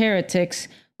so-called heretics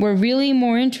were really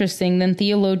more interesting than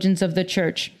theologians of the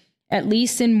Church, at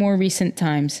least in more recent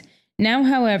times. Now,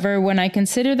 however, when I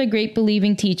consider the great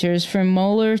believing teachers from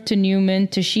Moeller to Newman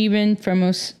to Scheeben, from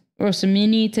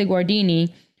Rossamini to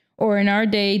Guardini, or in our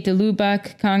day, de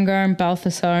Lubac, Congar, and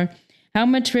Balthasar, how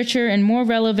much richer and more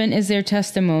relevant is their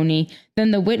testimony than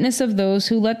the witness of those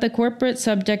who let the corporate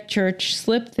subject church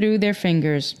slip through their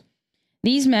fingers.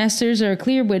 These masters are a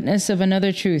clear witness of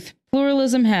another truth.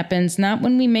 Pluralism happens not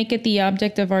when we make it the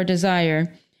object of our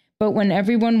desire, but when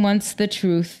everyone wants the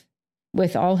truth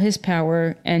with all his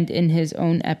power and in his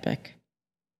own epoch.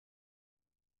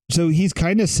 So he's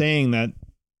kind of saying that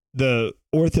the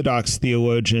Orthodox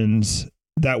theologians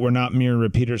that were not mere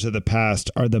repeaters of the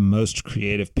past are the most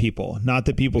creative people, not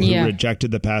the people who rejected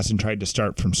the past and tried to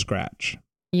start from scratch.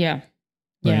 Yeah.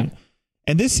 Right? Yeah.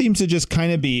 And this seems to just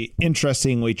kind of be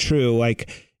interestingly true.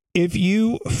 Like if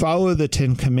you follow the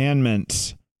 10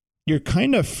 Commandments, you're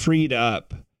kind of freed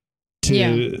up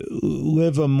to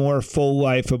live a more full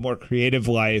life, a more creative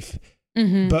life.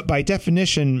 But by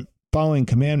definition, following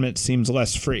commandments seems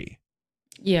less free.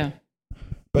 Yeah.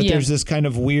 But there's this kind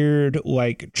of weird,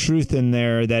 like, truth in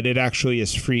there that it actually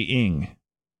is freeing.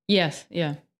 Yes.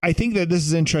 Yeah. I think that this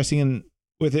is interesting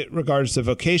with it regards to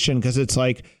vocation, because it's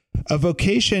like a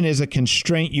vocation is a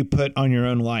constraint you put on your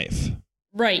own life.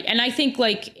 Right. And I think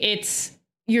like it's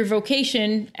your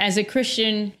vocation as a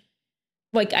Christian.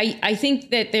 Like, I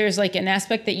think that there's like an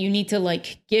aspect that you need to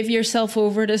like give yourself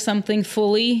over to something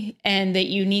fully, and that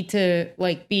you need to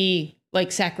like be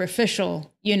like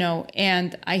sacrificial,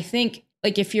 and I think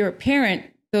like if you're a parent,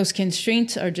 those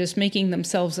constraints are just making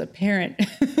themselves apparent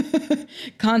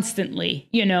constantly,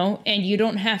 and you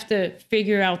don't have to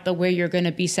figure out the way you're going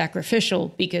to be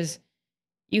sacrificial, because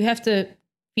you have to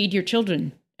feed your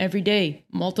children every day,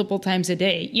 multiple times a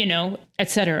day, et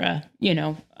cetera,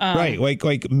 right.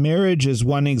 Like marriage is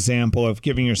one example of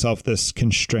giving yourself this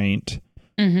constraint.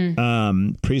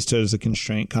 Priesthood is a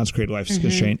constraint, consecrated life is a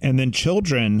constraint. And then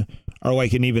children are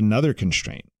like an even another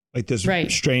constraint. Like this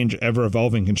strange,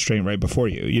 ever-evolving constraint right before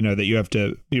you, that you have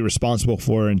to be responsible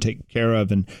for and take care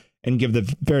of and give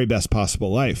the very best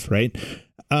possible life, right?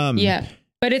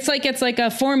 But it's like a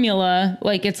formula,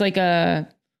 like it's like a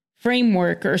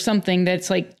framework or something that's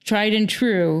like tried and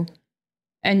true,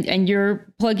 and you're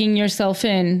plugging yourself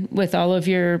in with all of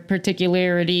your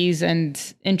particularities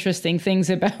and interesting things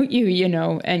about you,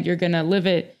 and you're going to live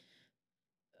it,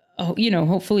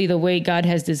 hopefully the way God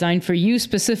has designed for you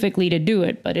specifically to do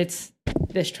it, but it's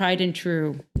this tried and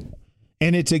true.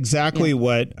 And it's exactly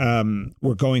what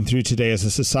we're going through today as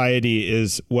a society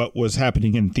is what was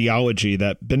happening in theology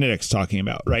that Benedict's talking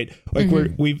about, right? Like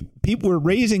we're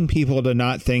raising people to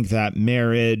not think that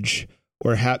marriage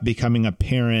or becoming a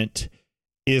parent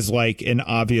is like an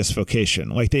obvious vocation.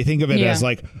 Like they think of it as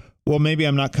like, well, maybe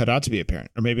I'm not cut out to be a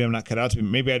parent, or maybe I'm not cut out to be,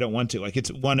 maybe I don't want to. Like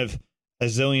it's one of a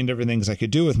zillion different things I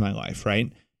could do with my life,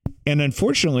 right? And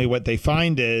unfortunately, what they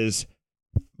find is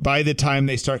by the time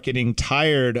they start getting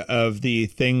tired of the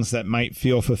things that might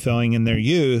feel fulfilling in their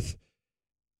youth,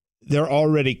 they're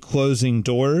already closing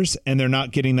doors and they're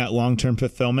not getting that long-term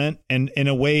fulfillment. And in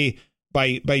a way,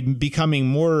 by becoming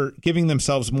more, giving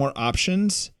themselves more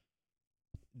options,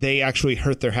 they actually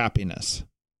hurt their happiness.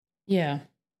 Yeah.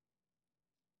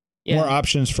 More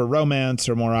options for romance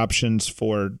or more options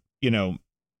for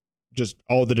just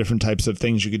all the different types of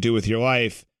things you could do with your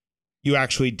life, you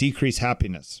actually decrease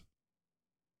happiness.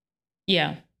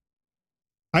 Yeah.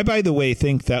 I, by the way,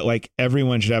 think that like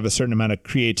everyone should have a certain amount of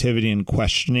creativity and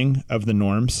questioning of the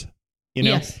norms.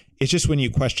 Yes. It's just when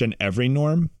you question every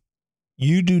norm,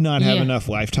 you do not have enough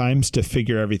lifetimes to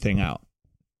figure everything out.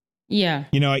 Yeah.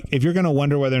 Like if you're going to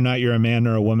wonder whether or not you're a man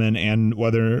or a woman and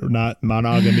whether or not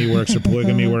monogamy works or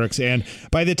polygamy works. And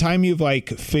by the time you've like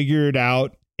figured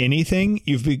out anything,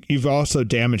 you've also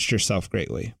damaged yourself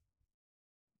greatly.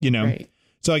 Right.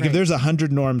 So like if there's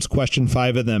 100 norms, question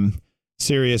 5 of them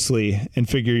seriously and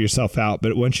figure yourself out.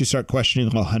 But once you start questioning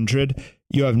 100,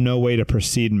 you have no way to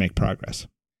proceed and make progress.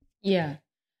 Yeah.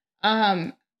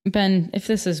 Ben, if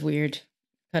this is weird,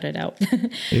 cut it out.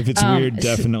 If it's weird,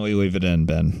 definitely leave it in,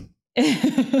 Ben.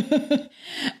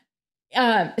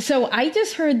 So I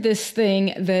just heard this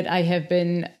thing that I have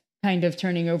been kind of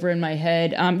turning over in my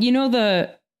head.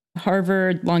 The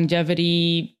Harvard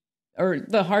longevity or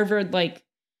the Harvard, like,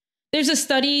 there's a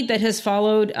study that has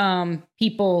followed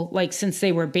people like since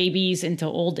they were babies into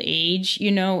old age,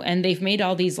 and they've made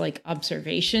all these like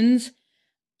observations.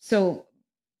 So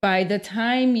by the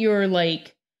time you're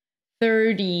like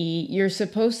 30, you're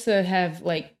supposed to have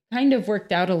like kind of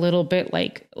worked out a little bit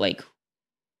like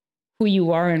who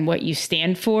you are and what you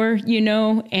stand for,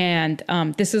 and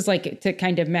this is like to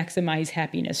kind of maximize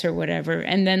happiness or whatever.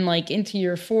 And then like into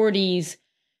your 40s,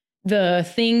 the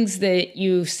things that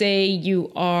you say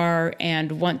you are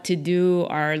and want to do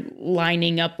are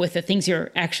lining up with the things you're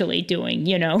actually doing,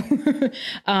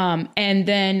 and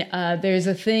then there's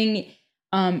a thing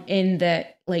in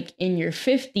that, like in your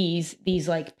 50s, these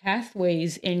like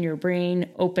pathways in your brain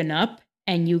open up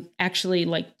and you actually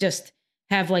like just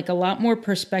have like a lot more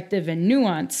perspective and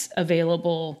nuance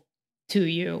available to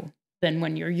you than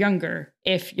when you're younger,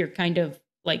 if you're kind of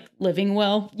like living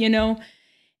well,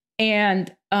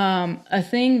 And a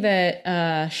thing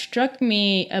that struck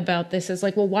me about this is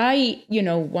like, well, why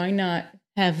not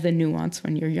have the nuance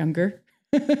when you're younger?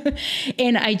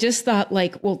 And I just thought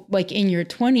like, well, like in your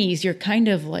 20s, you're kind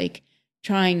of like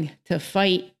trying to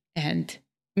fight and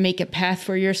make a path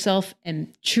for yourself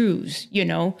and choose,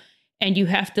 and you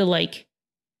have to like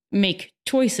make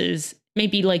choices.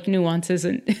 Maybe like nuance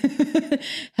isn't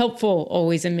helpful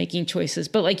always in making choices,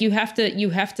 but like you have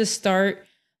to start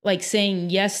like saying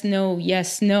yes, no,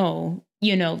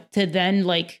 to then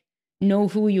like know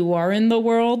who you are in the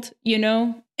world,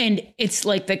 and it's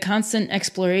like the constant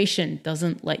exploration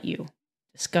doesn't let you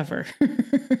discover.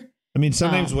 I mean,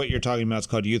 sometimes what you're talking about is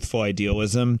called youthful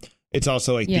idealism. It's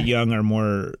also like the young are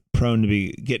more prone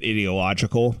to get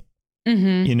ideological,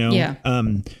 Yeah.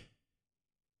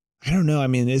 I don't know. I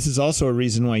mean, this is also a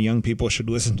reason why young people should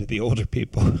listen to the older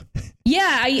people.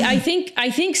 Yeah, I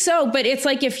think so. But it's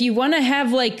like, if you want to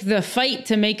have like the fight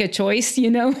to make a choice,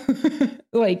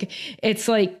 like it's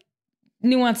like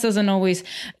nuance doesn't always,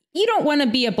 you don't want to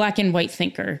be a black and white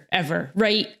thinker ever.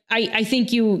 Right. I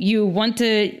think you want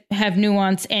to have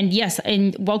nuance and yes,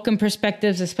 and welcome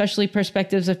perspectives, especially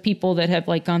perspectives of people that have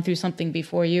like gone through something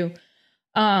before you.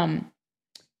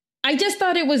 I just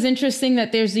thought it was interesting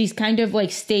that there's these kind of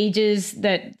like stages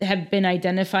that have been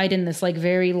identified in this like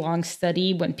very long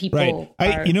study when people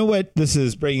right. You know what this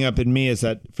is bringing up in me is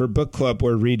that for book club,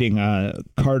 we're reading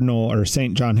Cardinal or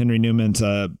St. John Henry Newman's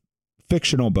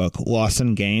fictional book, Loss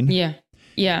and Gain. Yeah.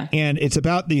 Yeah. And it's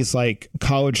about these like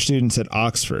college students at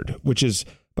Oxford, which is,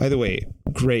 by the way,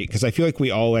 great, because I feel like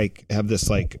we all like have this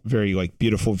like very like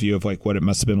beautiful view of like what it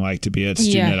must have been like to be a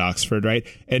student at Oxford, right?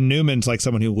 And Newman's like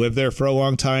someone who lived there for a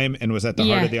long time and was at the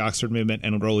heart of the Oxford movement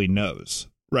and really knows,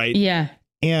 right? Yeah.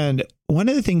 And one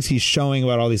of the things he's showing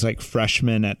about all these like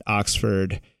freshmen at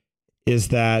Oxford is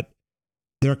that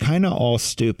they're kind of all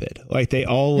stupid. Like they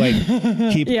all like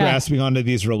keep grasping onto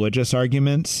these religious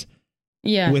arguments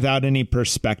without any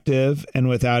perspective and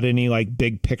without any like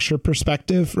big picture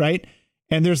perspective, right?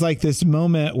 And there's like this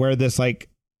moment where this like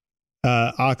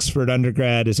Oxford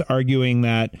undergrad is arguing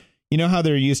that, how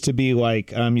there used to be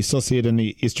like, you still see it in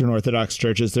the Eastern Orthodox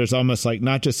churches. There's almost like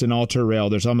not just an altar rail,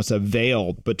 there's almost a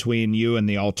veil between you and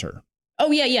the altar.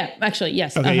 Oh, yeah, yeah. Actually,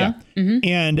 yes. Okay, yeah. Mm-hmm.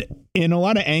 And in a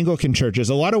lot of Anglican churches,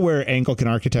 a lot of where Anglican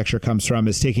architecture comes from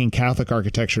is taking Catholic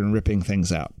architecture and ripping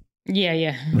things out. Yeah,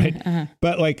 yeah. Right. Uh-huh.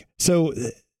 But like, so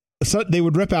they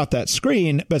would rip out that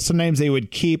screen, but sometimes they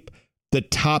would keep the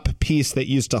top piece that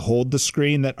used to hold the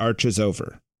screen that arches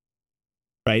over.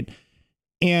 Right.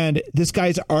 And this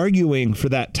guy's arguing for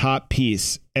that top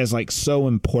piece as like so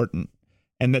important.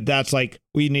 And that's like,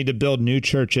 we need to build new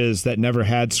churches that never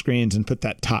had screens and put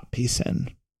that top piece in.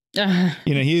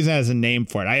 He has a name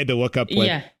for it. I had to look up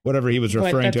whatever he was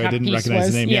referring to. I didn't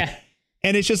recognize the name. Yeah.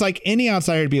 And it's just like any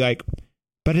outsider would be like,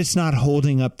 but it's not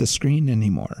holding up the screen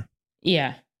anymore.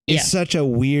 Yeah. It's such a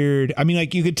weird, I mean,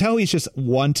 like you could tell he's just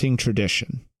wanting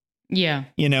tradition. Yeah.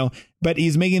 You know, but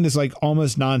he's making this like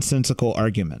almost nonsensical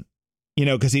argument, you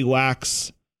know, because he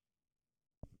lacks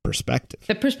perspective.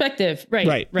 The perspective.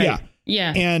 Right. Yeah.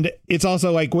 Yeah. And it's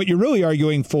also like what you're really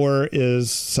arguing for is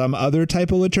some other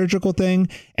type of liturgical thing.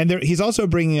 And he's also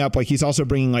bringing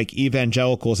like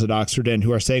evangelicals at Oxford in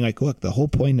who are saying like, look, the whole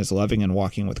point is loving and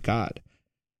walking with God.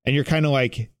 And you're kind of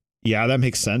like, yeah, that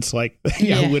makes sense. Like,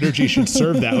 liturgy should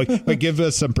serve that. Like give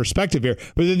us some perspective here.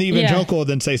 But then the evangelical will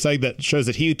then say something that shows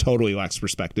that he totally lacks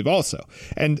perspective also.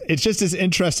 And it's just this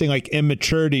interesting like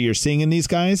immaturity you're seeing in these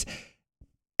guys.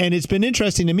 And it's been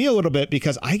interesting to me a little bit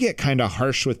because I get kind of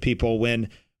harsh with people when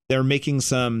they're making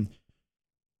some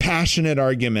passionate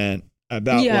argument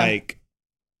about like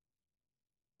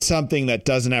something that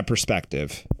doesn't have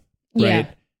perspective. Right. Yeah.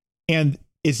 And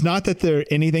it's not that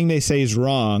anything they say is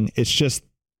wrong. It's just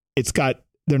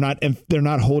they're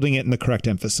not holding it in the correct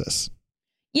emphasis.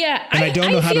 Yeah. And I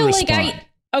don't know how to respond.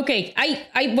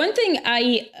 One thing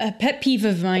a pet peeve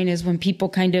of mine is when people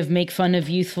kind of make fun of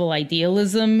youthful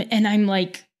idealism, and I'm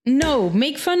like, no,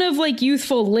 make fun of like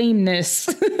youthful lameness.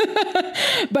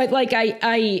 But like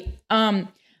and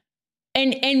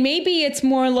maybe it's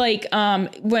more like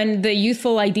when the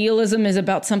youthful idealism is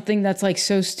about something that's like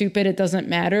so stupid it doesn't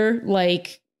matter,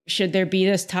 like should there be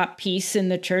this top piece in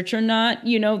the church or not,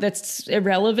 you know, that's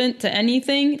irrelevant to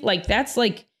anything. Like that's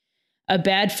like a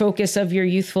bad focus of your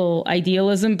youthful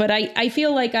idealism. But I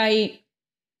feel like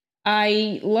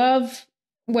I love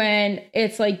when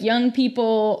it's like young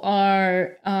people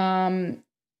are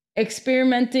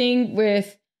experimenting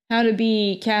with how to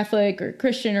be Catholic or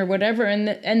Christian or whatever,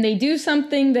 and they do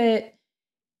something that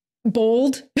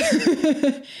bold,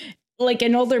 like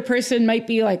an older person might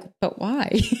be like, but why?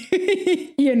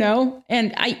 You know?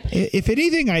 And if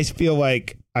anything, I feel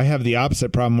like I have the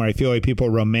opposite problem where I feel like people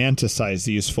romanticize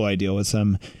the useful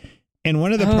idealism. And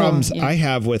one of the problems I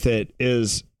have with it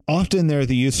is often they're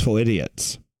the useful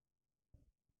idiots.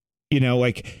 You know,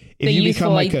 like if the you useful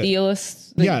become like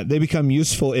idealists. They become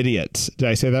useful idiots. Did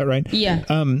I say that right? Yeah.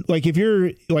 Like if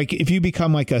you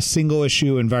become like a single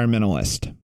issue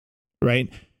environmentalist, right?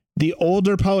 The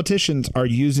older politicians are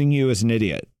using you as an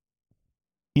idiot,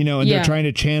 you know, and they're trying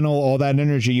to channel all that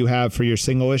energy you have for your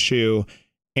single issue.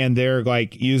 And they're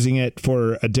like using it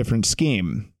for a different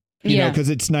scheme, you know, because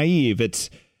it's naive. It's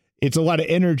a lot of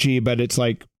energy, but it's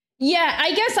like. Yeah,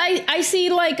 I guess I see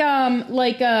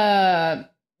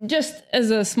just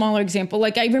as a smaller example,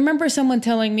 like I remember someone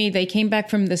telling me they came back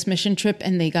from this mission trip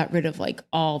and they got rid of like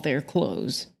all their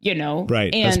clothes, you know?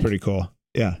 Right. And that's pretty cool.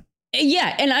 Yeah.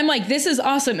 Yeah. And I'm like, this is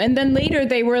awesome. And then later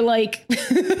they were like,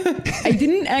 I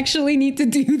didn't actually need to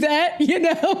do that, you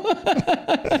know?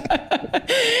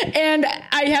 And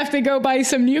I have to go buy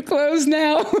some new clothes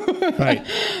now. Right.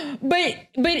 But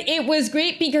it was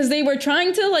great because they were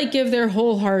trying to like give their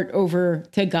whole heart over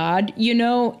to God, you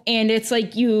know? And it's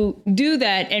like you do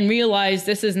that and realize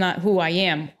this is not who I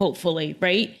am, hopefully,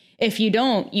 right? If you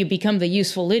don't, you become the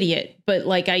useful idiot. But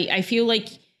like, I feel like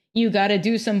you got to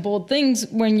do some bold things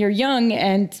when you're young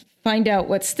and find out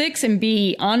what sticks and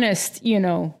be honest, you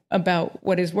know, about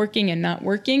what is working and not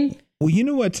working. Well, you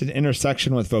know what's an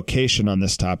intersection with vocation on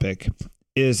this topic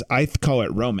is I call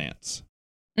it romance,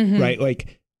 right?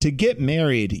 Like to get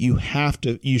married, you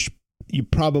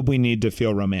probably need to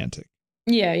feel romantic.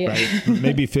 Yeah. Yeah. Right?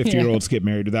 Maybe 50-year-olds get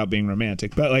married without being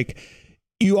romantic, but like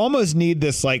you almost need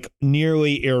this like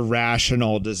nearly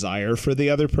irrational desire for the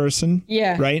other person.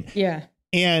 Yeah. Right. Yeah.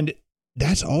 And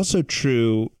that's also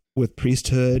true with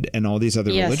priesthood and all these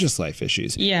other religious life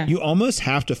issues. Yeah. You almost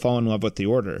have to fall in love with the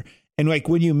order. And like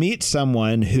when you meet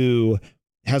someone who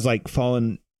has like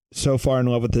fallen so far in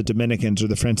love with the Dominicans or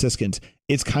the Franciscans,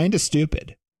 it's kind of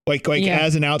stupid. Like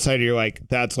as an outsider, you're like,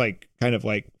 that's like kind of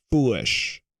like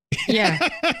foolish. Yeah.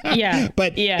 Yeah.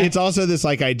 But it's also this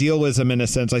like idealism in a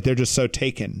sense, like they're just so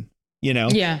taken, you know?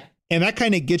 Yeah. And that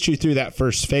kind of gets you through that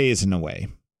first phase in a way.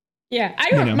 Yeah, I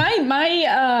don't.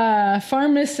 My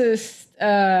pharmacist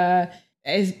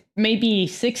is maybe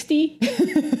 60,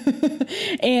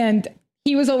 and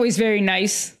he was always very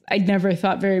nice. I'd never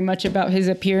thought very much about his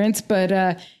appearance,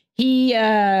 but he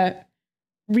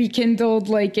rekindled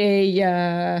like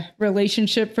a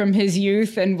relationship from his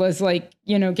youth and was like,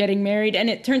 you know, getting married. And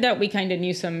it turned out we kind of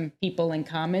knew some people in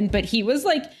common. But he was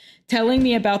like telling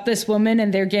me about this woman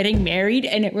and they're getting married,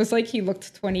 and it was like he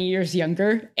looked 20 years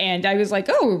younger, and I was like,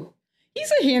 oh. He's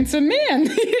a handsome man,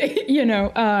 you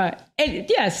know. And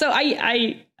yeah, so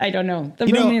I don't know. The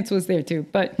romance was there too,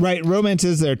 but right, romance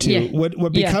is there too. Yeah.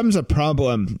 What becomes a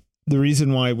problem the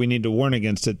reason why we need to warn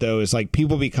against it, though, is like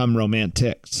people become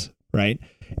romantics, right?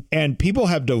 And people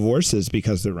have divorces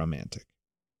because they're romantic.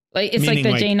 Like it's meaning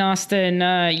like the Jane Austen.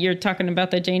 You're talking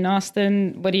about the Jane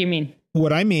Austen. What do you mean?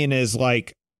 What I mean is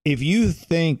like if you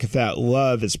think that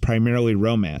love is primarily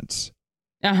romance,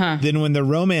 then when the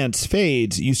romance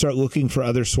fades, you start looking for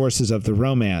other sources of the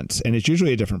romance, and it's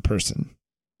usually a different person.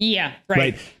 Yeah,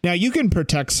 right. Now, you can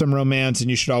protect some romance,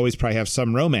 and you should always probably have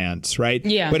some romance, right?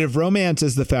 Yeah. But if romance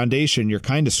is the foundation, you're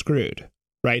kind of screwed,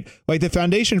 right? Like the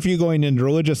foundation for you going into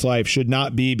religious life should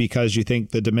not be because you think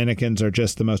the Dominicans are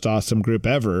just the most awesome group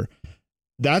ever.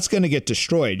 That's going to get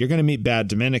destroyed. You're going to meet bad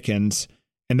Dominicans,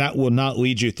 and that will not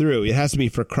lead you through. It has to be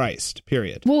for Christ,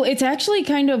 period. Well, it's actually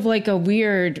kind of like a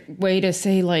weird way to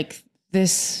say like,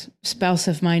 this spouse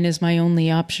of mine is my only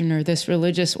option, or this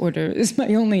religious order is my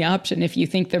only option. If you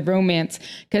think the romance,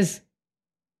 because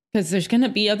there's going to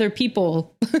be other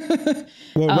people.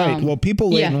 Well, right. Well, people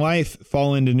late in life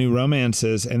fall into new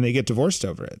romances and they get divorced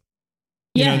over it.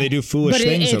 You know, they do foolish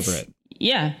things over it.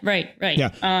 Yeah. Right.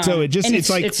 Yeah. So it's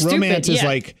like romance is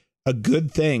like a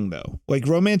good thing, though. Like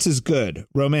romance is good.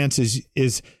 Romance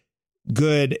is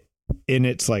good in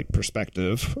its like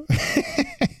perspective.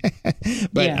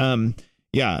 But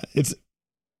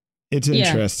it's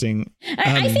interesting.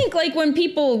 I think like when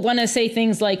people want to say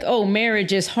things like, oh,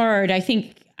 marriage is hard, I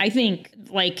think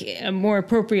like more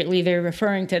appropriately they're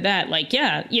referring to that, like,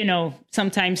 yeah, you know,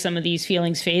 sometimes some of these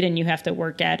feelings fade and you have to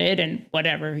work at it and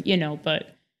whatever, you know.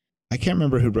 But I can't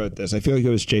remember who wrote this. I feel like it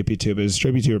was JP2, but it was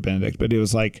JP2 or Benedict, but it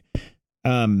was like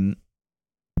the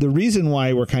reason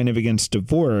why we're kind of against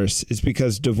divorce is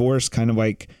because divorce kind of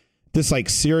like this like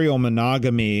serial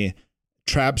monogamy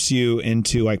traps you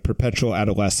into like perpetual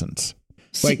adolescence.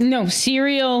 Like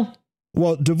serial.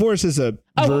 Well, divorce is a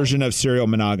version of serial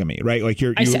monogamy, right? Like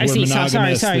you're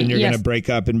monogamous, then you're going to break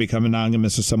up and become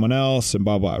monogamous with someone else and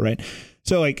blah, blah, right?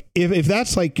 So like if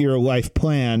that's like your life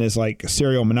plan is like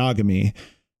serial monogamy,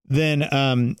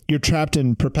 then you're trapped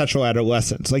in perpetual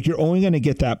adolescence. Like you're only going to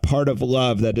get that part of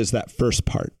love that is that first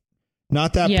part.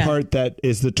 Not that part that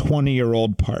is the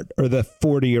 20-year-old part or the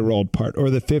 40-year-old part or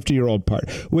the 50-year-old part,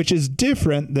 which is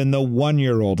different than the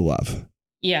 1-year-old love.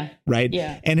 Yeah. Right.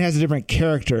 Yeah. And has a different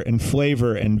character and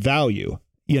flavor and value,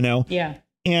 you know? Yeah.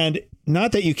 And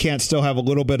not that you can't still have a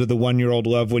little bit of the 1-year-old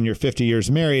love when you're 50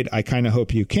 years married. I kind of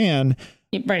hope you can.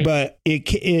 Right. But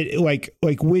it like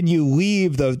when you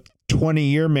leave the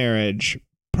 20-year marriage,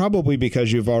 probably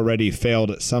because you've already failed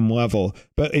at some level.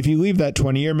 But if you leave that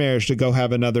 20-year marriage to go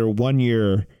have another 1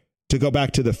 year to go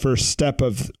back to the first step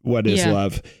of what is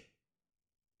love,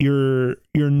 you're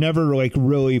never like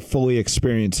really fully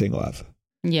experiencing love.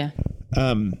 Yeah.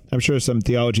 I'm sure some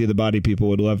theology of the body people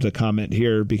would love to comment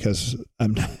here because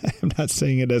I'm not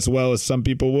saying it as well as some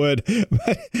people would.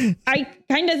 But I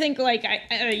kind of think like,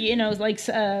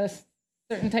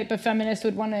 certain type of feminist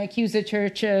would want to accuse the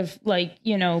church of like,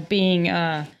 you know, being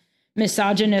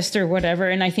misogynist or whatever.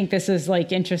 And I think this is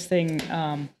like interesting.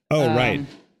 Right.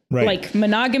 Like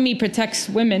monogamy protects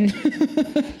women.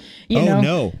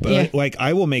 No, but like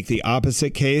I will make the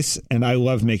opposite case. And I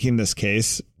love making this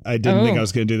case. I didn't think I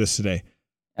was going to do this today.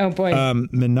 Oh boy.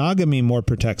 Monogamy more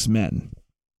protects men.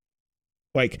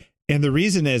 Like, and the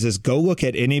reason is go look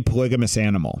at any polygamous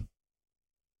animal,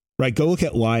 right? Go look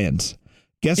at lions.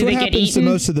 Guess what happens to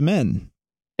most of the men?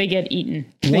 They get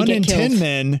eaten. 1 in 10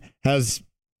 men has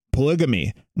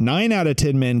polygamy. 9 out of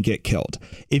 10 men get killed.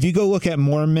 If you go look at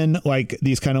Mormon, like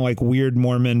these kind of like weird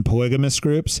Mormon polygamous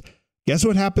groups, guess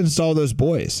what happens to all those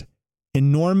boys?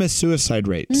 Enormous suicide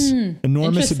rates,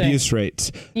 enormous abuse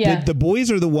rates. Yeah. The boys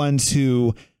are the ones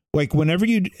who, like, whenever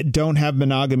you don't have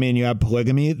monogamy and you have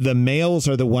polygamy, the males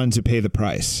are the ones who pay the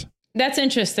price. That's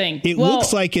interesting. It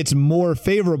looks like it's more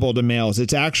favorable to males.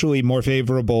 It's actually more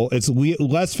favorable. It's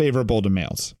less favorable to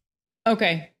males.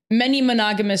 Okay. Many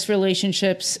monogamous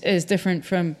relationships is different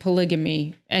from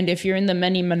polygamy. And if you're in the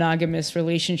many monogamous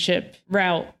relationship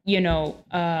route, you know,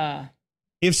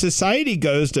 if society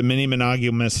goes to many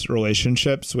monogamous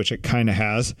relationships, which it kind of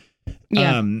has,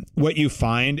 what you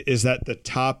find is that the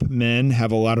top men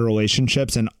have a lot of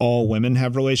relationships and all women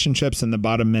have relationships and the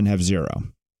bottom men have zero.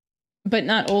 But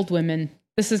not old women.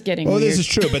 This is getting weird. This is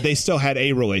true, but they still had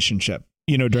a relationship,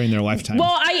 you know, during their lifetime.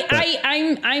 Well,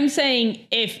 I'm saying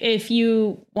if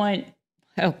you want,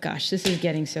 oh gosh, this is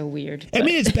getting so weird. I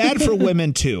mean, it's bad for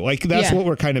women too. Like that's what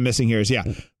we're kind of missing here is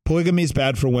polygamy is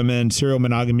bad for women. Serial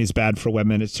monogamy is bad for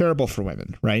women. It's terrible for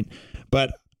women. Right.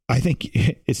 But I think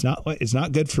it's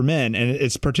not good for men. And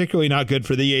it's particularly not good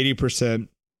for the 80%.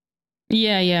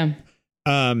 Yeah.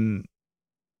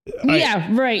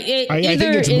 right. I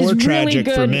think it's more tragic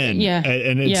for men. Yeah.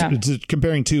 And it's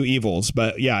comparing two evils,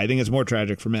 but I think it's more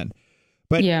tragic for men.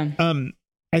 But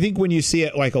I think when you see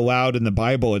it like allowed in the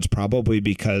Bible, it's probably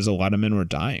because a lot of men were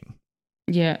dying.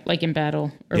 Yeah, like in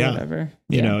battle or whatever.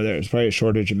 You know, there's probably a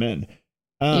shortage of men.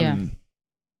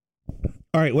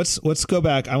 All right, let's go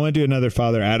back. I want to do another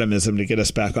Father Adamism to get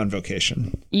us back on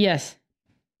vocation. Yes.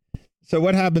 So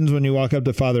what happens when you walk up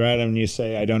to Father Adam and you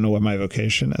say, I don't know what my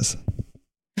vocation is?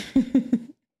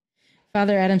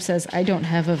 Father Adam says, I don't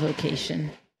have a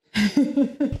vocation.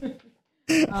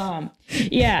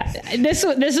 This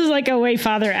is like a way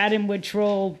Father Adam would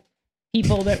troll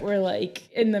people that were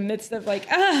like in the midst of like,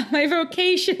 my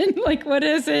vocation, like, what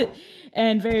is it?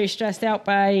 And very stressed out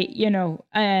by,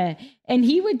 and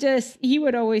he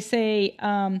would always say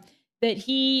that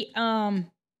he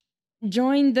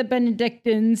joined the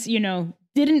Benedictines,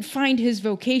 didn't find his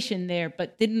vocation there,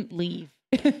 but didn't leave.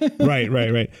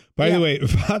 Right. By the way,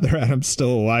 Father Adam's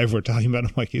still alive. We're talking about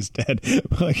him like he's dead.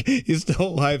 Like he's still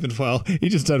alive and well. He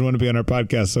just doesn't want to be on our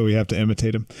podcast, so we have to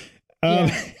imitate him.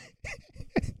 Okay,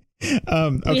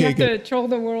 we have to troll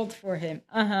the world for him.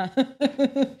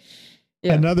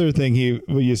 Another thing he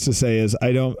used to say is,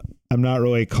 I'm not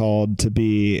really called to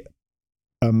be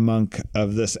a monk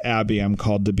of this abbey. I'm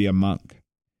called to be a monk.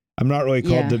 I'm not really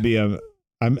called to be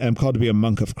I'm called to be a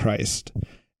monk of Christ.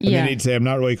 And then he'd say, I'm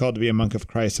not really called to be a monk of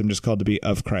Christ. I'm just called to be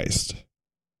of Christ.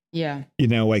 Yeah.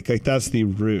 Like that's the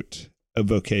root of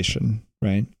vocation,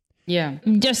 right? Yeah.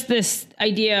 Just this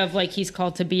idea of like, he's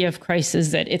called to be of Christ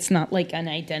is that it's not like an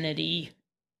identity.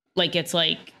 Like it's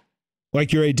like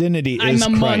your identity is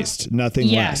Christ, nothing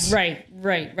less. Right.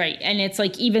 And it's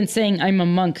like even saying I'm a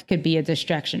monk could be a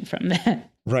distraction from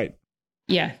that. Right.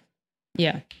 Yeah.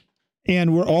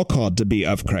 And we're all called to be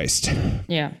of Christ.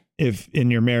 Yeah. If in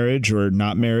your marriage or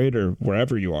not married or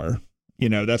wherever you are,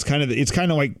 that's it's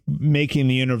kind of like making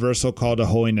the universal call to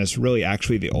holiness really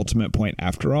actually the ultimate point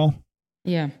after all.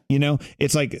 Yeah.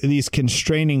 It's like these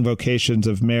constraining vocations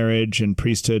of marriage and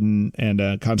priesthood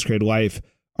and consecrated life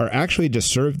are actually to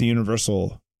serve the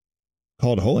universal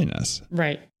call to holiness.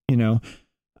 Right.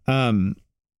 To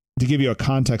give you a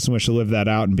context in which to live that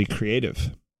out and be creative.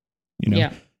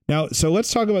 Yeah. Now, so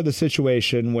let's talk about the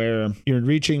situation where you're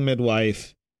reaching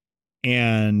midlife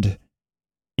and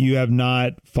you have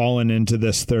not fallen into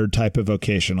this third type of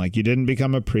vocation. Like you didn't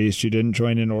become a priest, you didn't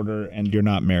join an order, and you're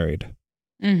not married.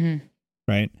 Mm-hmm.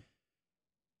 Right?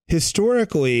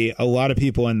 Historically, a lot of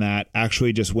people in that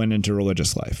actually just went into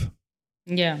religious life.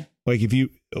 Yeah. Like if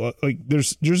you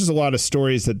there's just a lot of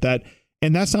stories that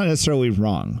and that's not necessarily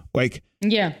wrong. Like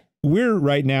we're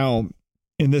right now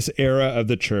in this era of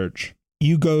the church.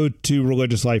 You go to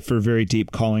religious life for very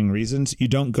deep calling reasons. You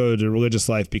don't go to religious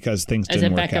life because things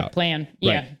didn't work out. As a backup plan.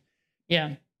 Yeah. Right.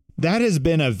 Yeah. That has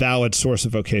been a valid source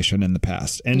of vocation in the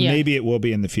past, and maybe it will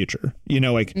be in the future.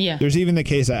 There's even the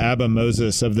case of Abba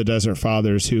Moses of the Desert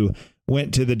Fathers who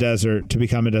went to the desert to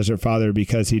become a desert father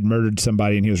because he'd murdered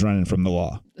somebody and he was running from the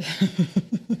law.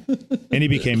 And he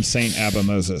became Saint Abba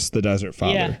Moses, the Desert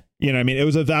Father. Yeah. It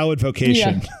was a valid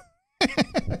vocation.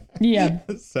 Yeah.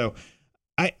 So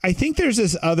I think there's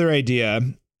this other idea.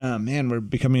 We're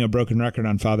becoming a broken record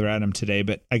on Father Adam today,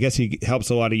 but I guess he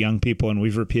helps a lot of young people, and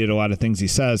we've repeated a lot of things he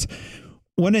says.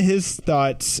 One of his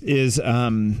thoughts is,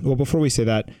 before we say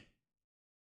that,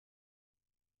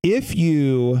 if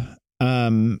you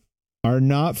are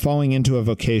not falling into a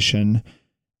vocation,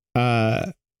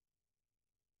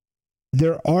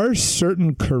 there are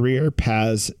certain career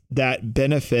paths that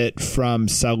benefit from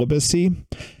celibacy.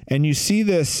 And you see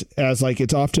this as like,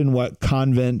 it's often what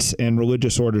convents and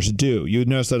religious orders do. You would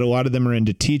notice that a lot of them are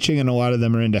into teaching and a lot of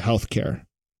them are into healthcare.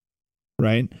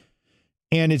 Right.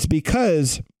 And it's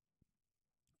because,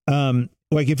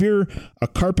 like if you're a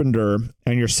carpenter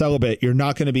and you're celibate, you're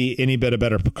not going to be any bit a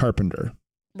better carpenter.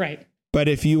 Right. But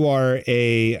if you are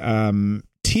a,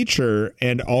 teacher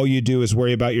and all you do is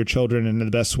worry about your children and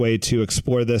the best way to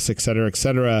explore this, et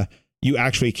cetera, you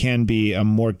actually can be a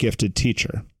more gifted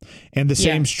teacher. And the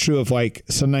same is true of like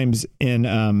sometimes in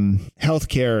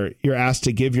healthcare, you're asked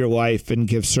to give your life and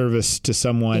give service to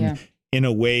someone in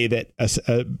a way that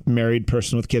a married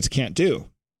person with kids can't do.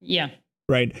 Yeah.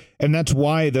 Right. And that's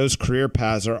why those career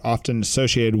paths are often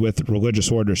associated with religious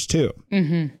orders too.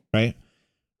 Mm-hmm. Right.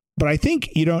 But I think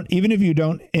even if you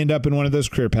don't end up in one of those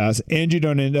career paths and you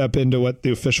don't end up into what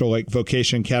the official like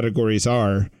vocation categories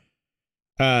are,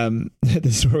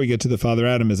 this is where we get to the Father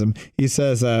Adamism. He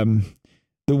says, the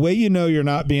way you know you're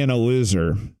not being a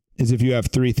loser is if you have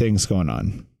three things going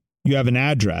on. You have an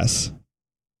address,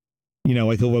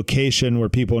 like a location where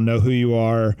people know who you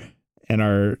are and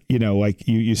are, like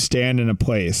you stand in a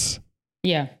place.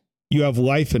 Yeah. you have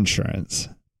life insurance.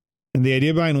 And the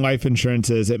idea behind life insurance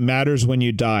is it matters when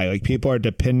you die. Like people are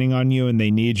depending on you and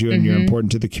they need you and you're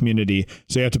important to the community.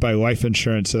 So you have to buy life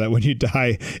insurance so that when you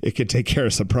die, it can take care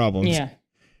of some problems. Yeah.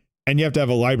 And you have to have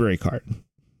a library card,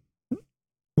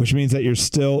 which means that you're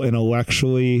still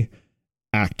intellectually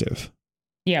active.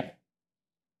 Yep.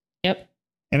 Yep.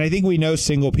 And I think we know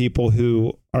single people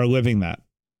who are living that.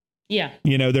 Yeah.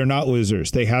 You know, they're not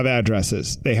losers. They have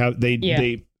addresses.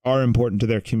 They are important to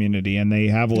their community and they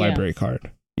have a library card.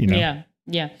 You know? Yeah.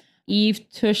 Yeah. Eve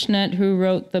Tushnet, who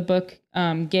wrote the book,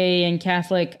 Gay and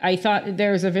Catholic, I thought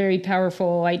there was a very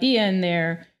powerful idea in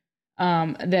there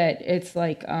that it's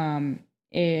like,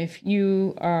 if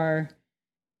you are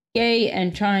gay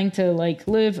and trying to like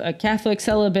live a Catholic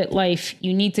celibate life,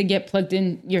 you need to get plugged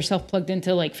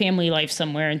into like family life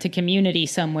somewhere, into community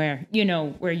somewhere, you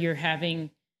know, where you're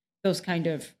having those kind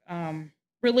of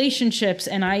relationships.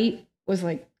 And I was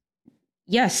like,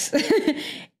 yes.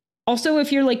 Also,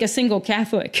 if you're like a single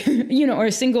Catholic, you know, or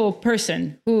a single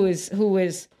person who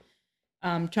is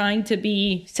trying to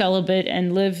be celibate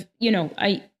and live, you know,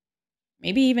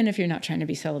 maybe even if you're not trying to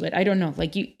be celibate, I don't know,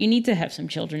 like you need to have some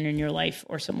children in your life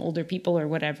or some older people or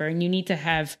whatever. And you need to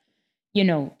have, you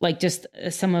know, like just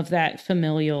some of that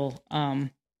familial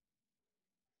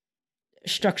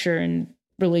structure and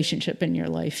relationship in your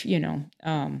life, you know.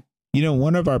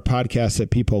 One of our podcasts that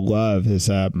people love is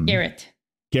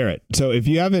Garrett. So if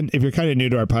you're kind of new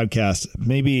to our podcast,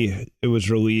 maybe it was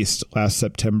released last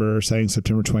September, saying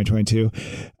September 2022.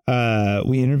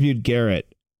 We interviewed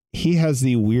Garrett. He has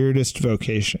the weirdest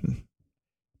vocation.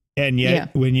 And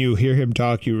yet when you hear him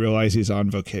talk, you realize he's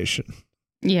on vocation.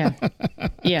 Yeah.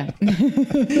 Yeah.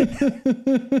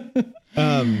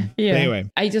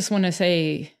 Anyway, I just want to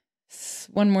say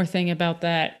one more thing about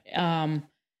that,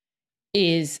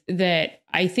 is that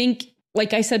I think,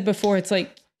 like I said before, it's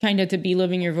like, kind of to be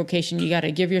living your vocation, you got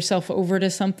to give yourself over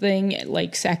to something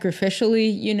like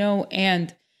sacrificially, you know,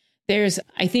 and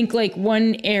I think like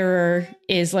one error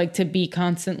is like to be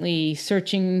constantly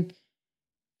searching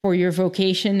for your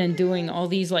vocation and doing all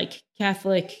these like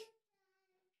Catholic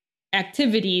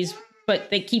activities, but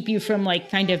they keep you from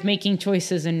like kind of making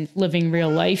choices and living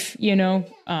real life, you know?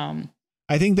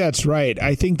 I think that's right.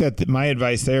 I think that my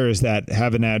advice there is that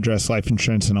have an address, life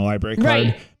insurance, and a library card.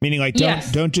 Right. Meaning like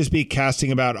don't just be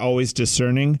casting about, always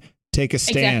discerning. Take a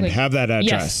stand. Exactly. Have that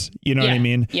address. Yes. You know what I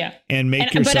mean? Yeah. And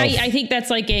make yourself. But I think that's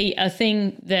like a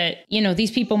thing that, you know,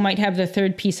 these people might have the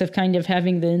third piece of kind of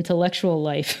having the intellectual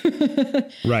life.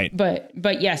 Right. But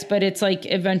it's like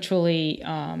eventually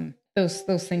those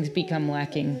things become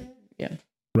lacking. Yeah.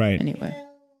 Right. Anyway.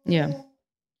 Yeah.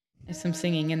 There's some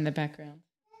singing in the background.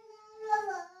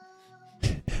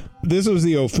 This was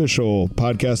the official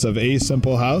podcast of A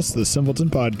Simple House, the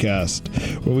Simpleton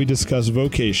podcast, where we discuss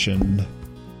vocation.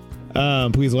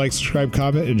 Please like, subscribe,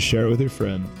 comment, and share it with your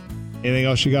friend. Anything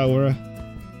else you got, Laura?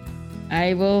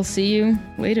 I will see you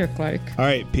later, Clark. All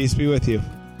right. Peace be with you.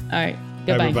 All right.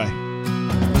 Goodbye. Bye.